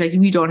tray, which like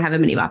if you don't have a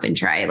mini muffin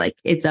tray, like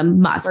it's a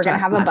must. We're going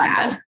to have a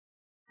bundle.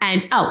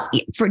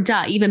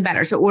 And even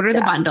better. So order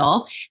the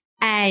bundle.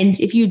 And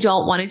if you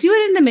don't want to do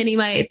it in the mini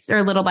bites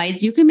or little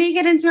bites, you can make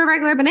it into a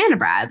regular banana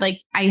bread. Like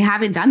I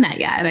haven't done that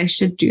yet. I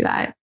should do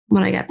that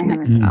when I get to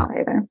Mexico.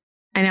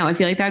 I know. I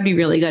feel like that would be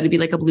really good. It'd be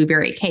like a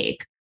blueberry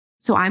cake.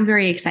 So I'm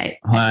very excited.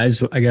 I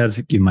got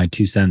to give my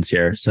 2 cents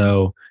here.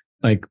 So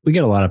like we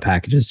get a lot of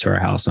packages to our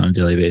house on a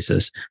daily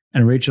basis,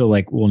 and Rachel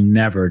like will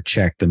never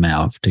check them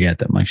out to get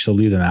them. Like she'll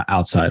leave them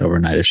outside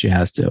overnight if she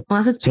has to.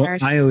 Unless it's so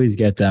I always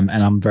get them,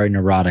 and I'm very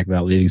neurotic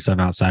about leaving stuff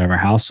outside of our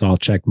house. So I'll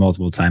check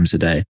multiple times a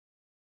day.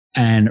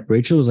 And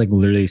Rachel was like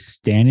literally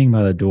standing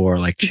by the door,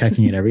 like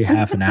checking it every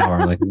half an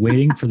hour, like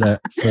waiting for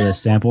the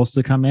samples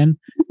to come in,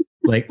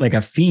 like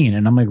a fiend.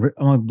 And I'm like,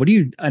 what do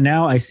you?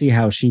 Now I see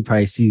how she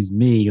probably sees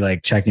me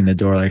like checking the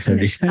door like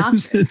 30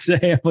 times a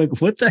day. I'm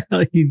like, what the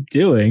hell are you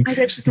doing?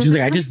 She's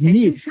like, I just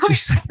need.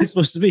 She's like, it's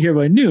supposed to be here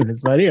by noon.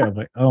 It's not here. I'm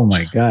like, oh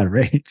my god,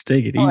 Rach,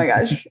 take it easy. Oh my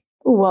gosh.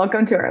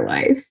 Welcome to our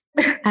life.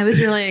 I was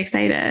really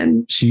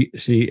excited. She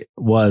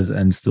was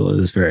and still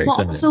is very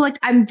excited. So like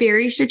I'm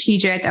very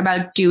strategic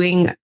about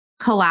doing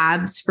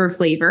collabs for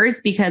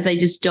flavors because I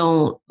just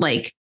don't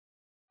like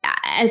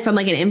from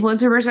like an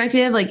influencer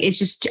perspective, like it's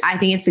just, I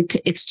think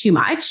it's too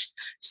much.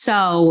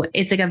 So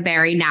it's like a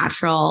very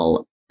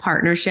natural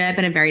partnership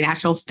and a very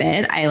natural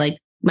fit. I like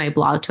my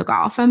blog took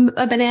off from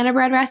a banana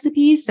bread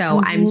recipe.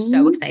 So I'm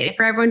so excited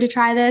for everyone to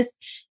try this.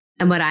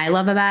 And what I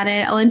love about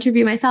it, I'll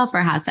interview myself for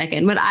a hot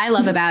second. What I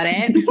love about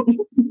it,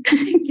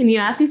 can you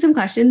ask me some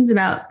questions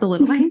about the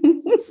Little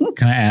Bites?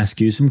 Can I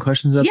ask you some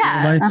questions about the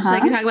Little Bites? So I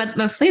can talk about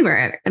the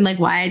flavor and like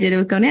why I did it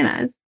with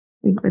gonanas.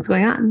 What's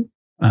going on?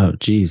 Oh,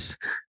 geez.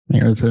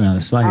 You're really putting me on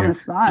the spot here. On the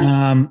spot.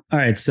 All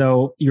right.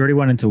 So you already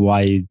went into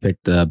why you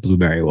picked the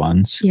blueberry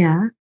ones.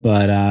 Yeah.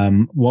 But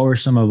what were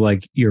some of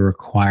like your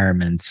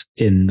requirements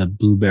in the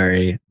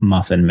blueberry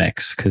muffin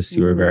mix? Because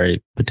you were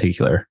very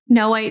particular.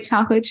 No white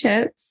chocolate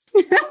chips.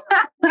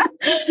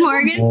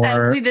 Morgan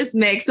sends me this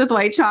mix with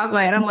white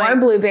chocolate. I'm more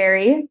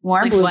blueberry.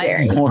 More like,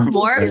 blueberry. More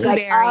blueberry.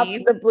 blueberry.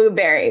 Like the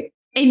blueberry.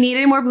 It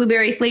needed more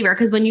blueberry flavor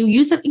because when you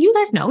use the, you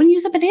guys know when you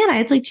use a banana,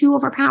 it's like too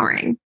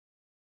overpowering.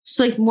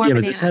 So like more. Yeah,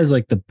 banana. but this has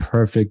like the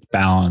perfect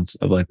balance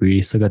of like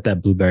we still got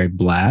that blueberry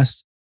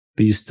blast,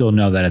 but you still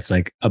know that it's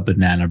like a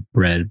banana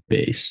bread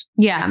base.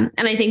 Yeah.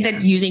 And I think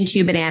that using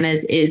 2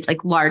 bananas is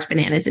like large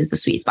bananas is the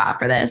sweet spot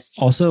for this.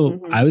 Also,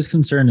 I was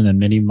concerned in the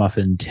mini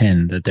muffin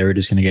tin that they were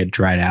just going to get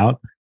dried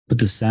out, but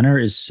the center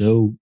is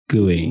so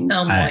gooey.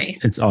 So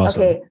moist. It's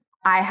awesome. Okay.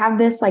 I have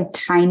this like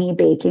tiny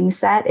baking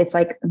set. It's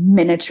like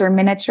miniature.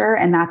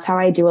 And that's how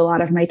I do a lot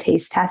of my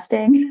taste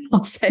testing.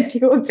 I'll send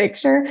you a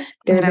picture.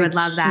 They're I would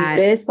love that.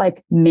 This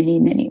like mini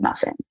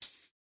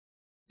muffins.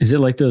 Is it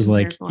like those,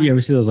 like, you ever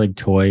see those like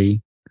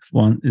toy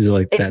one? Is it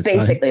like it's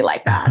basically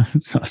like that.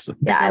 It's awesome.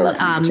 Yeah, I love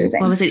miniature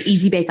things. What was it?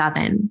 Easy bake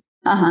oven.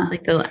 It's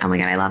like oh my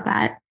God, I love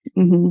that.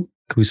 Can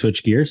we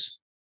switch gears?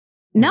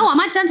 No, I'm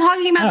not done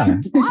talking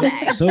about the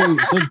product.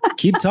 So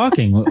keep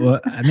talking.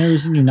 I've never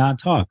seen you not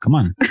talk. Come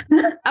on.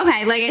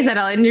 Okay, like I said,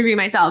 I'll interview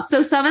myself.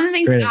 So some of the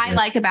things that I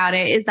like about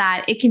it is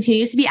that it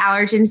continues to be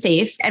allergen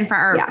safe and for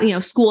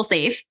our, school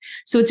safe.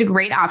 So it's a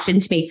great option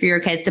to make for your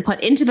kids to put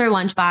into their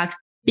lunchbox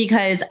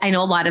because I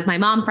know a lot of my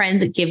mom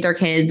friends give their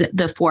kids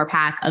the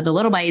 4-pack of the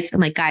Little Bites. I'm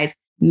like, guys,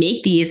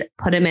 make these,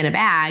 put them in a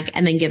bag,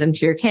 and then give them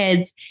to your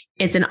kids.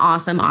 It's an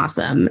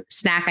awesome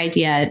snack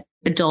idea.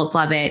 Adults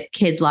love it.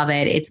 Kids love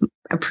it. It's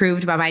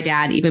approved by my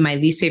dad. Even my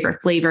least favorite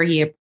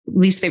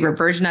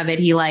version of it,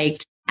 he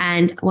liked.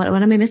 And what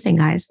am I missing,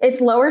 guys? It's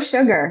lower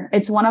sugar.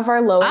 It's one of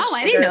our lowest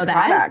I didn't know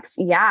that. products.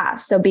 Yeah.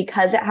 So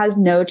because it has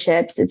no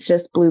chips, it's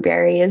just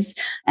blueberries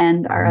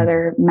and our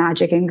other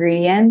magic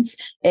ingredients.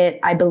 It,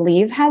 I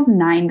believe, has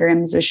 9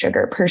 grams of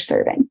sugar per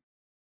serving.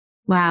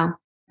 Wow.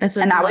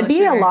 And that would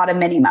be a lot of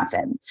mini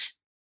muffins.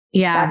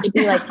 Yeah. That would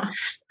be like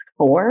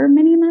 4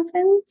 mini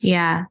muffins.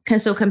 Yeah.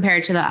 Because so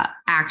compared to the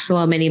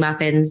actual mini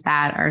muffins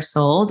that are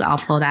sold, I'll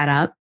pull that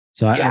up.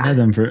 So I've had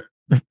them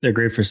they're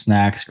great for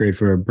snacks, great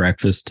for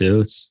breakfast too.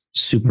 It's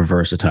super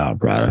versatile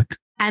product.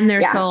 And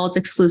they're sold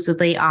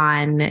exclusively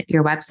on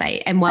your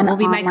website. And what will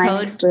be my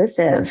code?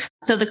 Exclusive.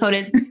 So the code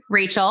is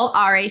Rachel,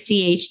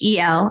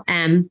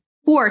 RACHELM,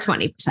 for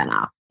 20%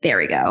 off. There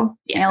we go.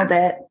 Nailed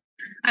it.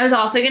 I was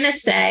also going to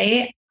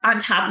say, on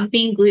top of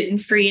being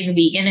gluten-free and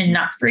vegan and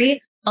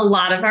nut-free, a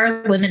lot of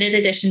our limited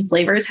edition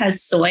flavors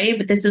has soy,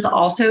 but this is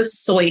also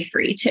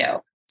soy-free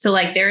too. So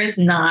like there is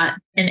not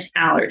an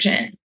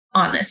allergen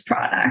on this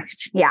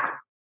product. Yeah.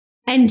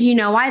 And do you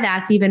know why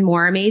that's even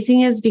more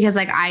amazing is because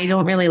like I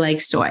don't really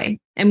like soy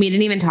and we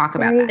didn't even talk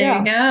about that. There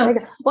you go.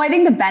 Well, I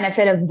think the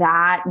benefit of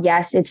that,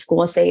 yes, it's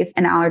school safe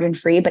and allergen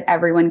free, but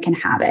everyone can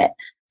have it.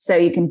 So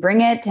you can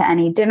bring it to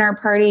any dinner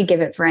party,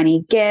 give it for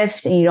any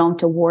gift, and you don't have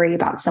to worry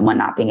about someone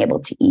not being able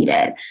to eat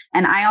it.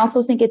 And I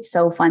also think it's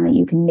so fun that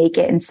you can make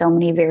it in so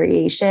many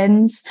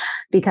variations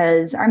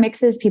because our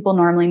mixes, people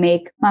normally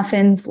make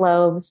muffins,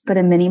 loaves, but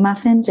a mini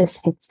muffin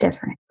just hits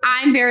different.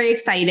 I'm very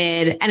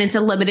excited and it's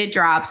a limited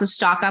drop. So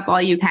stock up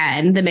all you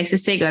can. The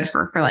mixes stay good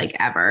for like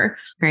ever,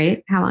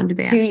 right? How long do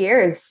they 2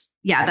 years.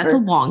 Yeah, that's a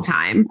long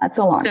time. That's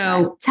a long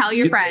time. So tell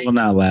your friends. Will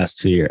not last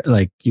 2 years.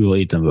 Like you will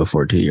eat them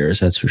before 2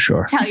 years. That's for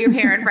sure. Tell your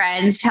parent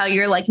friends, tell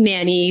your like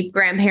nanny,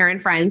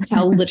 grandparent friends,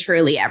 tell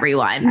literally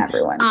everyone.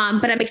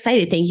 But I'm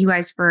excited. Thank you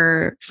guys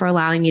for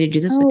allowing me to do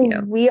this with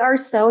you. We are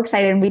so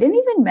excited. And we didn't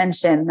even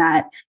mention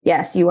that,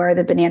 yes, you are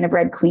the banana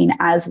bread queen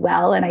as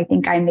well. And I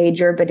think I made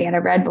your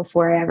banana bread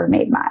before I ever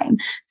made mine.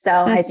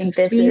 So I think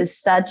this is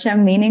such a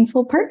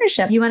meaningful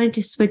partnership. You wanted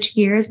to switch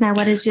gears. Now,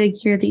 what is the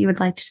gear that you would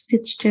like to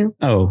switch to?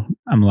 Oh,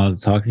 I'm allowed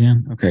to talk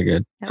again? Okay,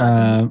 good.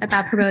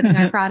 About promoting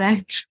our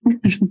product.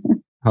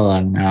 Hold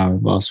on, now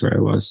I've lost where I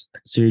was.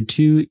 So you're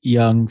 2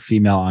 young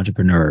female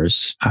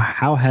entrepreneurs.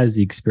 How has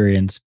the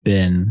experience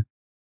been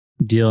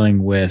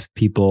dealing with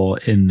people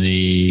in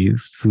the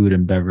food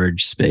and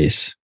beverage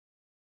space?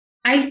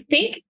 I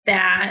think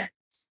that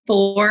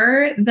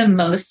for the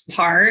most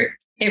part,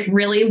 it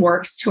really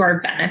works to our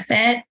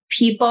benefit.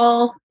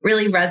 People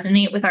really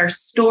resonate with our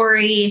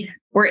story.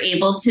 We're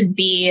able to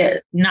be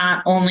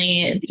not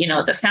only,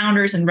 the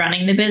founders and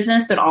running the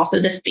business, but also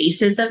the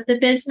faces of the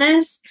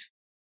business.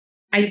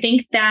 I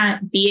think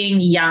that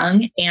being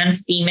young and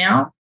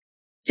female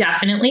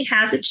definitely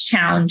has its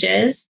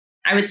challenges.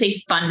 I would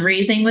say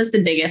fundraising was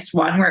the biggest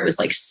one where it was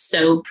like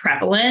so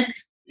prevalent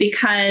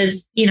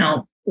because,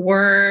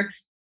 we're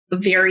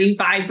very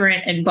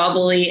vibrant and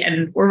bubbly,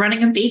 and we're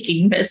running a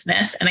baking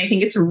business. And I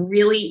think it's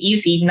really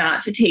easy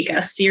not to take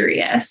us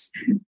serious.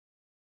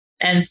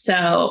 And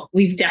so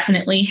we've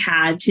definitely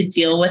had to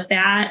deal with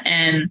that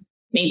and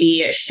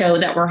maybe show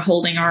that we're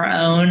holding our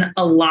own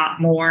a lot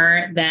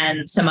more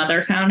than some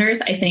other founders.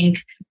 I think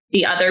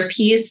the other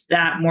piece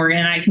that Morgan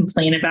and I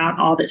complain about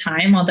all the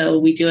time, although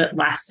we do it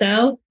less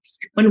so,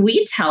 when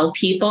we tell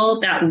people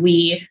that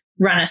we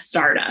run a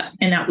startup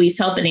and that we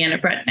sell banana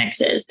bread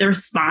mixes, the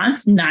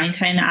response 9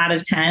 out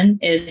of 10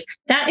 is,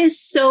 that is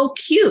so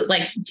cute.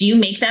 Like, do you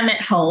make them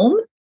at home?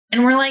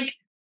 And we're like,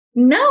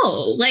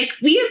 no, like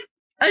we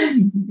have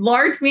a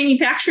large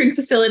manufacturing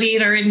facility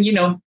and are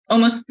in,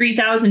 almost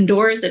 3,000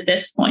 doors at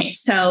this point.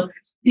 So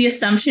the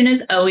assumption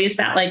is always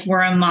that like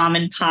we're a mom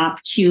and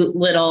pop, cute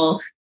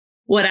little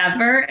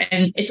whatever.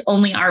 And it's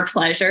only our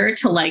pleasure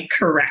to like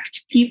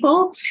correct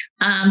people.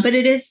 But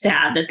it is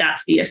sad that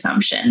that's the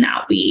assumption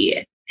that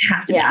we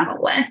have to battle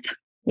with.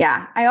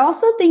 Yeah. I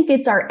also think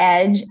it's our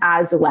edge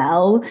as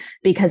well,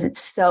 because it's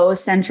so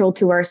central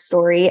to our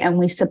story and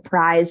we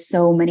surprise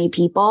so many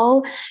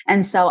people.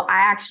 And so I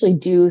actually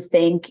do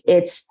think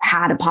it's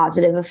had a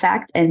positive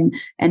effect and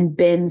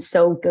been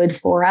so good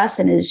for us.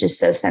 And it is just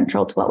so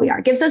central to what we are.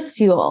 It gives us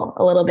fuel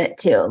a little bit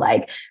too.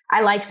 Like,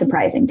 I like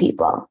surprising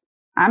people.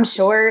 I'm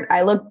short.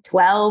 I look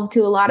 12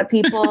 to a lot of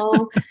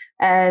people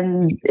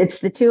and it's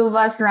the two of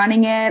us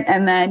running it.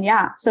 And then,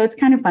 so it's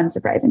kind of fun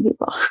surprising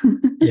people.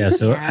 Yeah.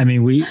 So, I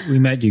mean, we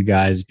met you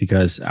guys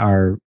because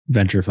our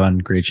venture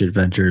fund, Great Shit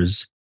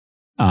Ventures,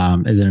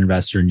 is an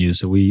investor in you.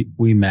 So we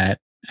met,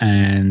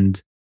 and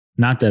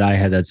not that I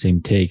had that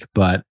same take,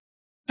 but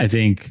I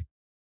think,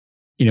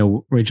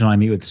 Rachel and I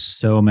meet with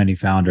so many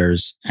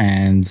founders,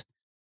 and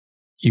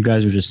you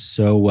guys are just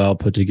so well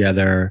put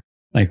together.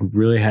 Like,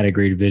 really had a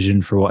great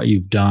vision for what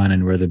you've done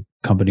and where the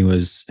company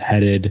was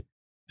headed.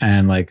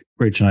 And like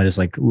Rachel and I just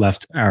like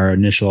left our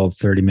initial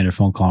 30-minute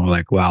phone call and we're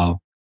like, wow,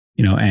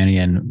 Annie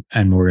and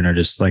Morgan are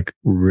just like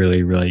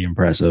really, really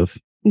impressive.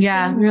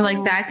 Yeah. You're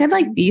like, that could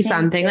like be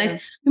something. Like,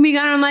 when we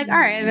got on, I'm like, all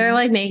right, they're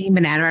like making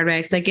banana bread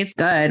mix. Like, it's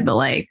good, but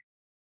like,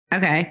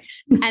 okay.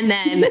 And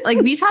then like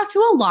we talked to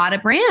a lot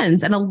of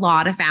brands and a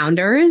lot of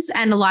founders.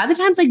 And a lot of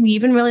the times, like, we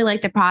even really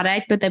like the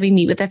product, but then we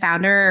meet with the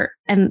founder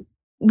and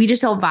we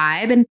just don't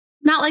vibe. And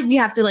not like we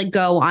have to like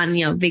go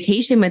on,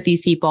 vacation with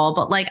these people,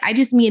 but like, I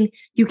just mean,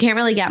 you can't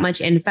really get much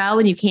info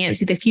and you can't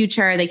see the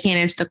future. They can't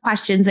answer the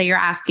questions that you're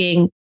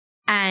asking.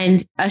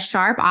 And a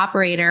sharp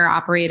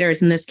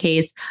operators in this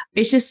case,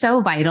 it's just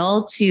so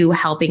vital to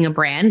helping a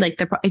brand. Like,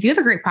 if you have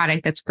a great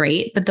product, that's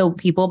great, but the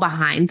people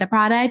behind the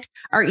product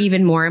are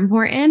even more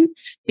important,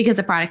 because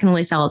the product can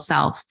only sell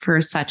itself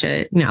for such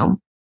a,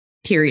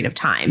 period of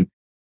time.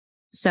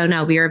 So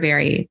no, we are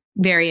very,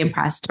 very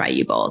impressed by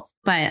you both,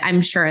 but I'm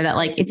sure that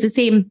like, it's a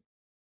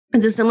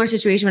similar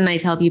situation when I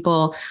tell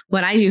people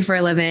what I do for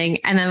a living,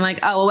 and then like,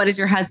 oh, well, what does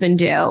your husband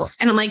do?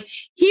 And I'm like,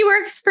 he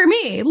works for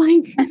me.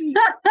 Like,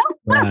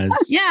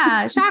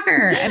 yeah,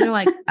 shocker. And they're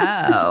like,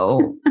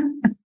 oh,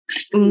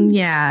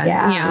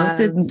 yeah.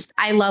 So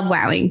I love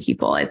wowing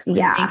people. It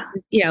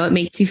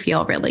makes you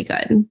feel really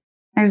good.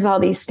 There's all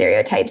these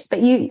stereotypes, but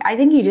I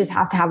think you just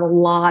have to have a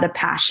lot of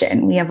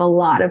passion. We have a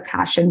lot of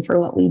passion for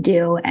what we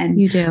do,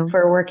 and you do,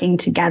 for working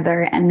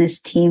together and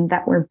this team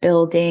that we're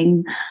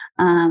building.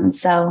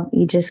 So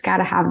you just got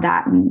to have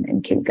that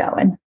and keep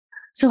going.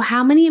 So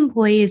how many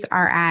employees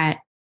are at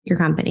your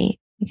company?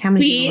 Like, how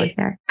many people work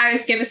there? I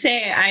was going to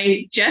say,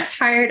 I just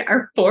hired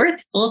our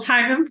 4th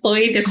full-time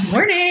employee this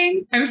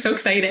morning. I'm so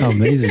excited. Oh,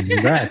 amazing.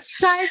 Congrats.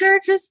 You guys are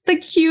just the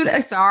cute.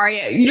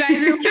 Sorry. You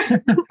guys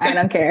are. I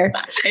don't care.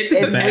 It's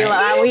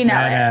we know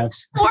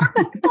badass.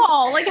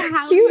 Horrible. Like,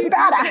 how cute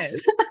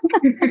badass.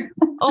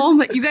 Oh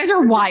my, you guys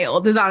are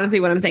wild is honestly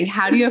what I'm saying.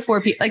 How do you have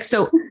 4 people? Like,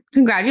 so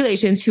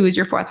congratulations. Who is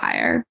your 4th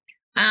hire?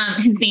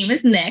 His name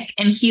is Nick,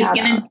 and he's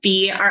going to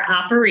be our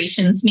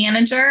operations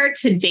manager.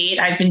 To date,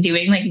 I've been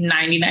doing like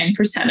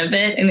 99% of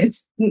it, and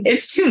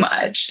it's too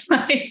much.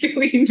 Like,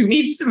 we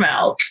need some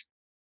help.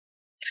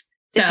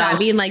 Does that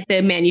mean like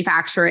the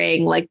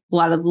manufacturing, like a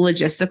lot of the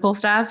logistical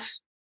stuff?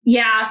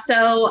 Yeah.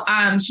 So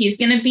he's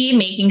going to be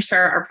making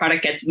sure our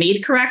product gets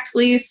made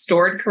correctly,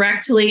 stored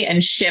correctly,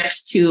 and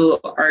shipped to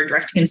our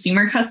direct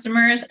consumer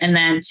customers, and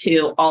then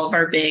to all of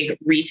our big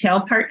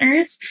retail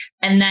partners.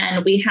 And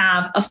then we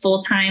have a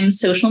full-time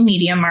social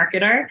media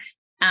marketer.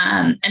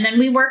 And then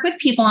we work with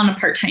people on a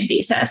part-time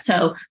basis.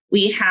 So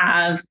we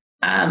have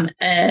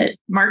a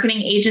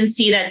marketing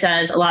agency that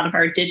does a lot of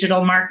our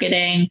digital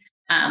marketing.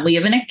 We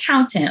have an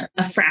accountant,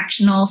 a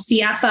fractional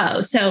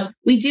CFO. So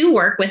we do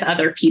work with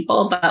other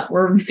people, but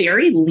we're a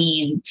very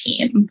lean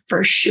team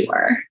for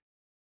sure.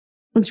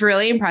 It's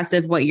really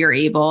impressive what you're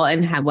able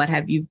and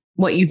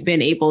what you've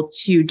been able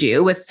to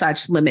do with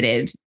such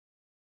limited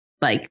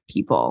like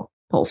people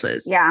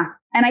pulses. Yeah.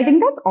 And I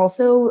think that's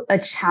also a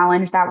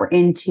challenge that we're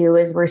into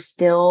is we're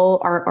still,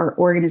 our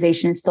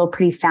organization is still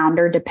pretty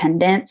founder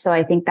dependent. So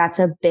I think that's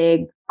a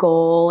big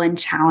goal and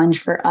challenge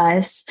for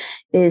us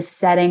is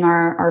setting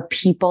our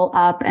people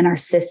up and our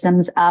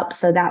systems up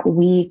so that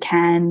we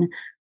can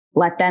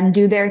let them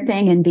do their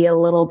thing and be a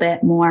little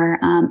bit more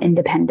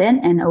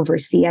independent and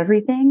oversee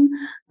everything.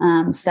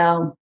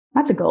 So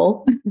that's a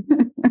goal.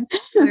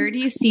 Where do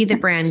you see the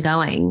brand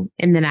going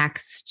in the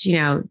next,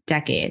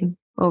 decade?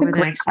 Over the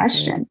next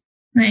question.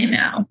 Decade? I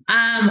know.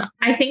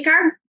 I think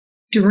our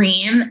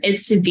dream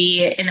is to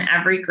be in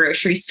every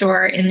grocery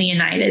store in the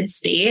United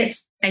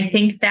States. I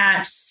think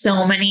that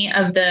so many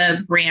of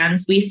the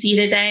brands we see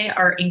today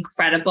are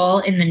incredible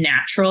in the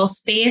natural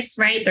space,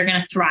 right? They're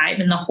going to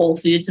thrive in the Whole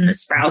Foods and the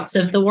Sprouts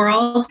of the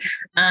world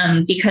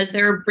because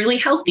they're really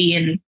healthy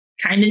and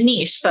kind of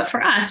niche. But for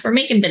us, we're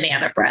making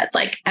banana bread.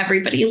 Like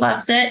everybody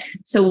loves it.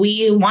 So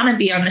we want to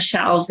be on the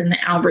shelves in the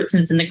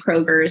Albertsons and the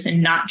Krogers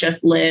and not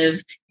just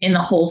live in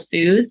the Whole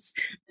Foods.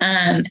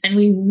 And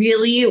we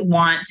really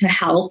want to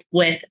help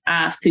with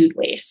food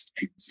waste.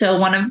 So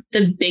one of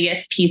the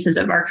biggest pieces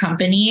of our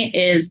company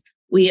is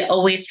we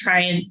always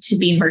try to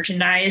be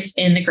merchandised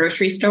in the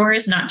grocery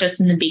stores, not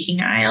just in the baking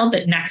aisle,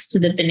 but next to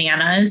the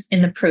bananas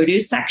in the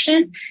produce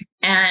section.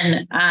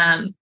 And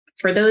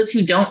for those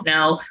who don't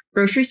know,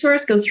 grocery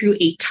stores go through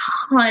a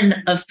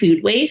ton of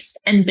food waste,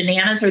 and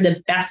bananas are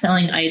the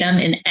best-selling item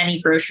in any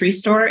grocery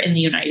store in the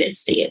United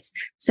States.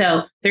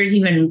 So there's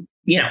even,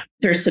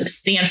 there's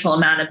substantial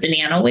amount of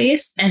banana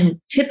waste,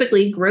 and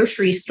typically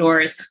grocery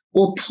stores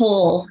will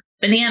pull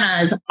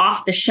bananas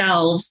off the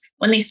shelves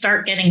when they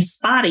start getting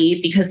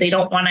spotty because they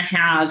don't want to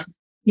have,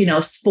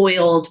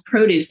 spoiled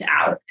produce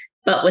out.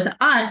 But with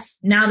us,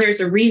 now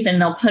there's a reason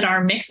they'll put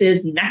our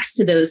mixes next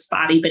to those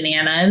spotty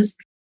bananas.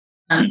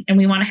 And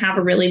we want to have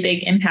a really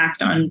big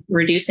impact on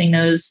reducing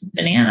those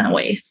banana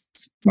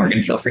wastes.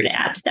 Morgan, feel free to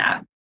add to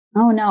that.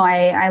 Oh, no,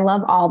 I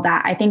love all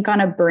that. I think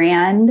on a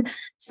brand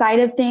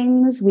side of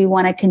things, we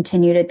want to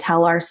continue to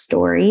tell our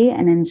story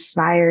and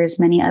inspire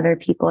as many other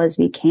people as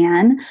we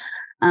can.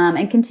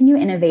 And continue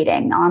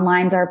innovating.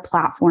 Online's our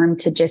platform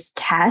to just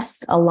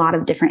test a lot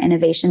of different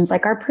innovations,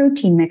 like our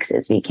protein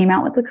mixes. We came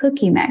out with a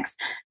cookie mix,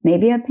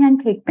 maybe a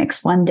pancake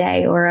mix one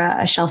day, or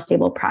a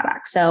shelf-stable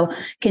product. So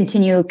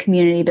continue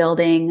community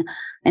building,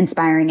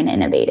 inspiring, and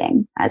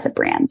innovating as a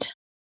brand.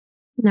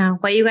 No,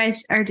 what you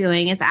guys are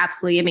doing is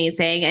absolutely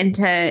amazing. And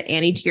to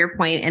Annie, to your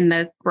point, in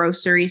the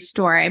grocery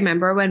store, I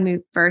remember when we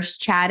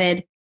first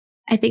chatted,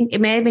 I think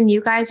it may have been you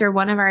guys or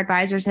one of our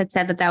advisors had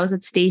said that was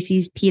what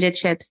Stacy's Pita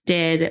Chips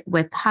did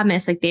with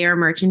hummus. Like they were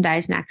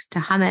merchandised next to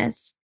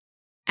hummus.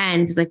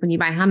 And because like when you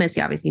buy hummus,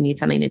 you obviously need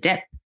something to dip,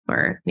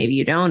 or maybe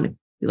you don't. If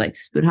you like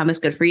spoon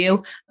hummus, good for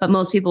you. But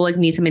most people like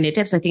need something to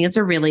dip. So I think it's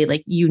a really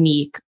like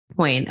unique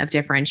point of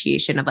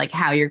differentiation of like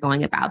how you're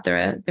going about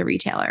the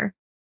retailer.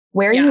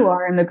 Where you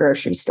are in the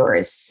grocery store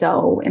is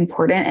so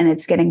important, and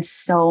it's getting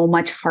so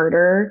much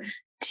harder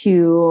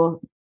to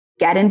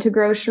get into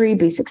grocery,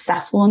 be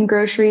successful in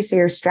grocery. So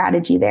your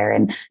strategy there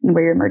and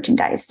where you're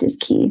merchandised is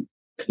key.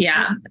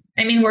 Yeah.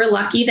 I mean, we're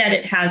lucky that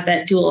it has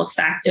that dual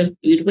effect of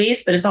food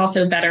waste, but it's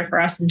also better for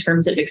us in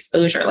terms of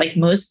exposure. Like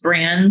most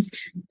brands,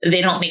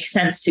 they don't make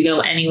sense to go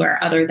anywhere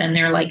other than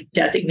their like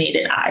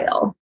designated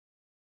aisle.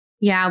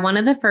 Yeah. One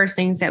of the first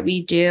things that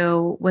we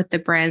do with the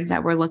brands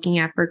that we're looking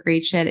at for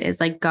Great Shit is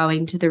like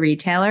going to the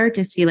retailer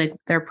to see like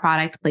their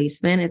product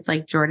placement. It's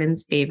like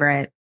Jordan's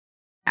favorite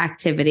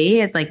activity.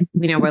 It's like,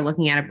 we're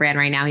looking at a brand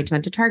right now. He just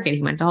went to Target.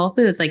 He went to Whole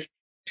Foods, like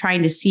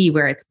trying to see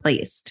where it's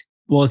placed.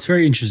 Well, it's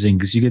very interesting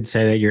because you could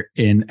say that you're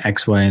in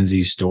X, Y, and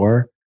Z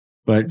store,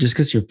 but just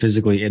because you're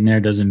physically in there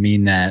doesn't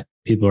mean that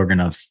people are going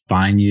to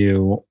find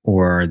you,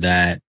 or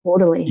that,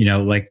 totally,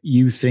 like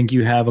you think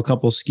you have a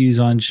couple SKUs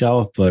on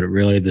shelf, but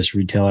really this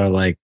retailer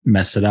like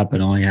messed it up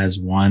and only has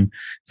one.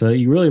 So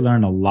you really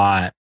learn a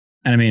lot.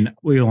 And I mean,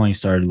 we only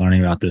started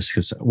learning about this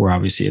because we're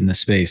obviously in this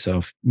space. So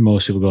if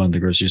most people go into the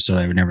grocery store,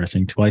 they would never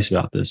think twice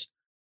about this.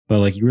 But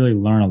like you really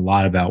learn a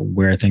lot about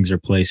where things are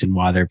placed and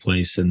why they're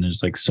placed. And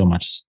there's like so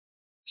much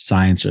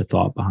science or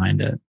thought behind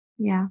it.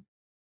 Yeah.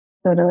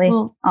 Totally.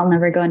 Well, I'll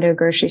never go into a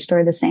grocery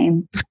store the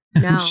same.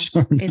 No,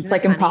 Sure. It's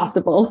like funny?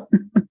 Impossible.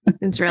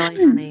 It's really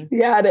funny.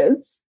 Yeah, it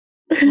is.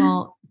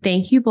 Well,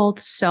 thank you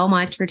both so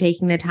much for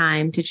taking the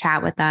time to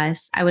chat with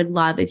us. I would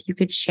love if you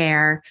could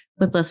share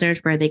with listeners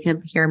where they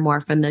could hear more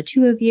from the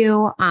two of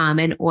you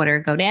and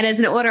order GoNanas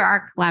and order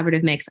our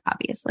collaborative mix,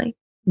 obviously.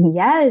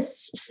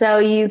 Yes. So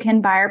you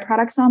can buy our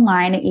products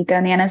online at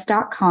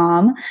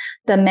econanas.com.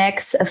 The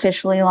mix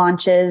officially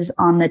launches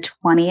on the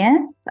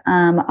 20th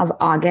of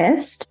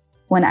August,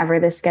 whenever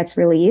this gets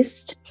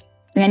released.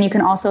 And you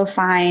can also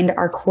find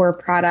our core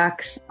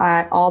products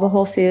at all the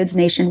Whole Foods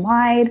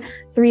nationwide,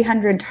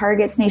 300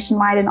 Targets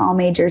nationwide in all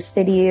major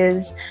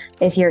cities.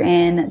 If you're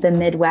in the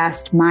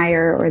Midwest,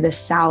 Meijer, or the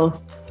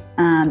South,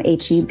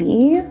 HEB.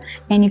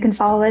 And you can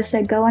follow us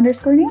at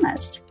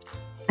go_nanas.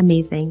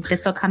 Amazing.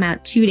 This will come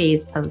out 2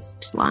 days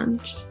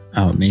post-launch.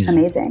 Oh, amazing.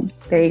 Amazing.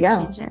 There you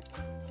go.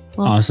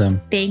 Well,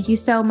 awesome. Thank you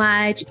so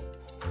much.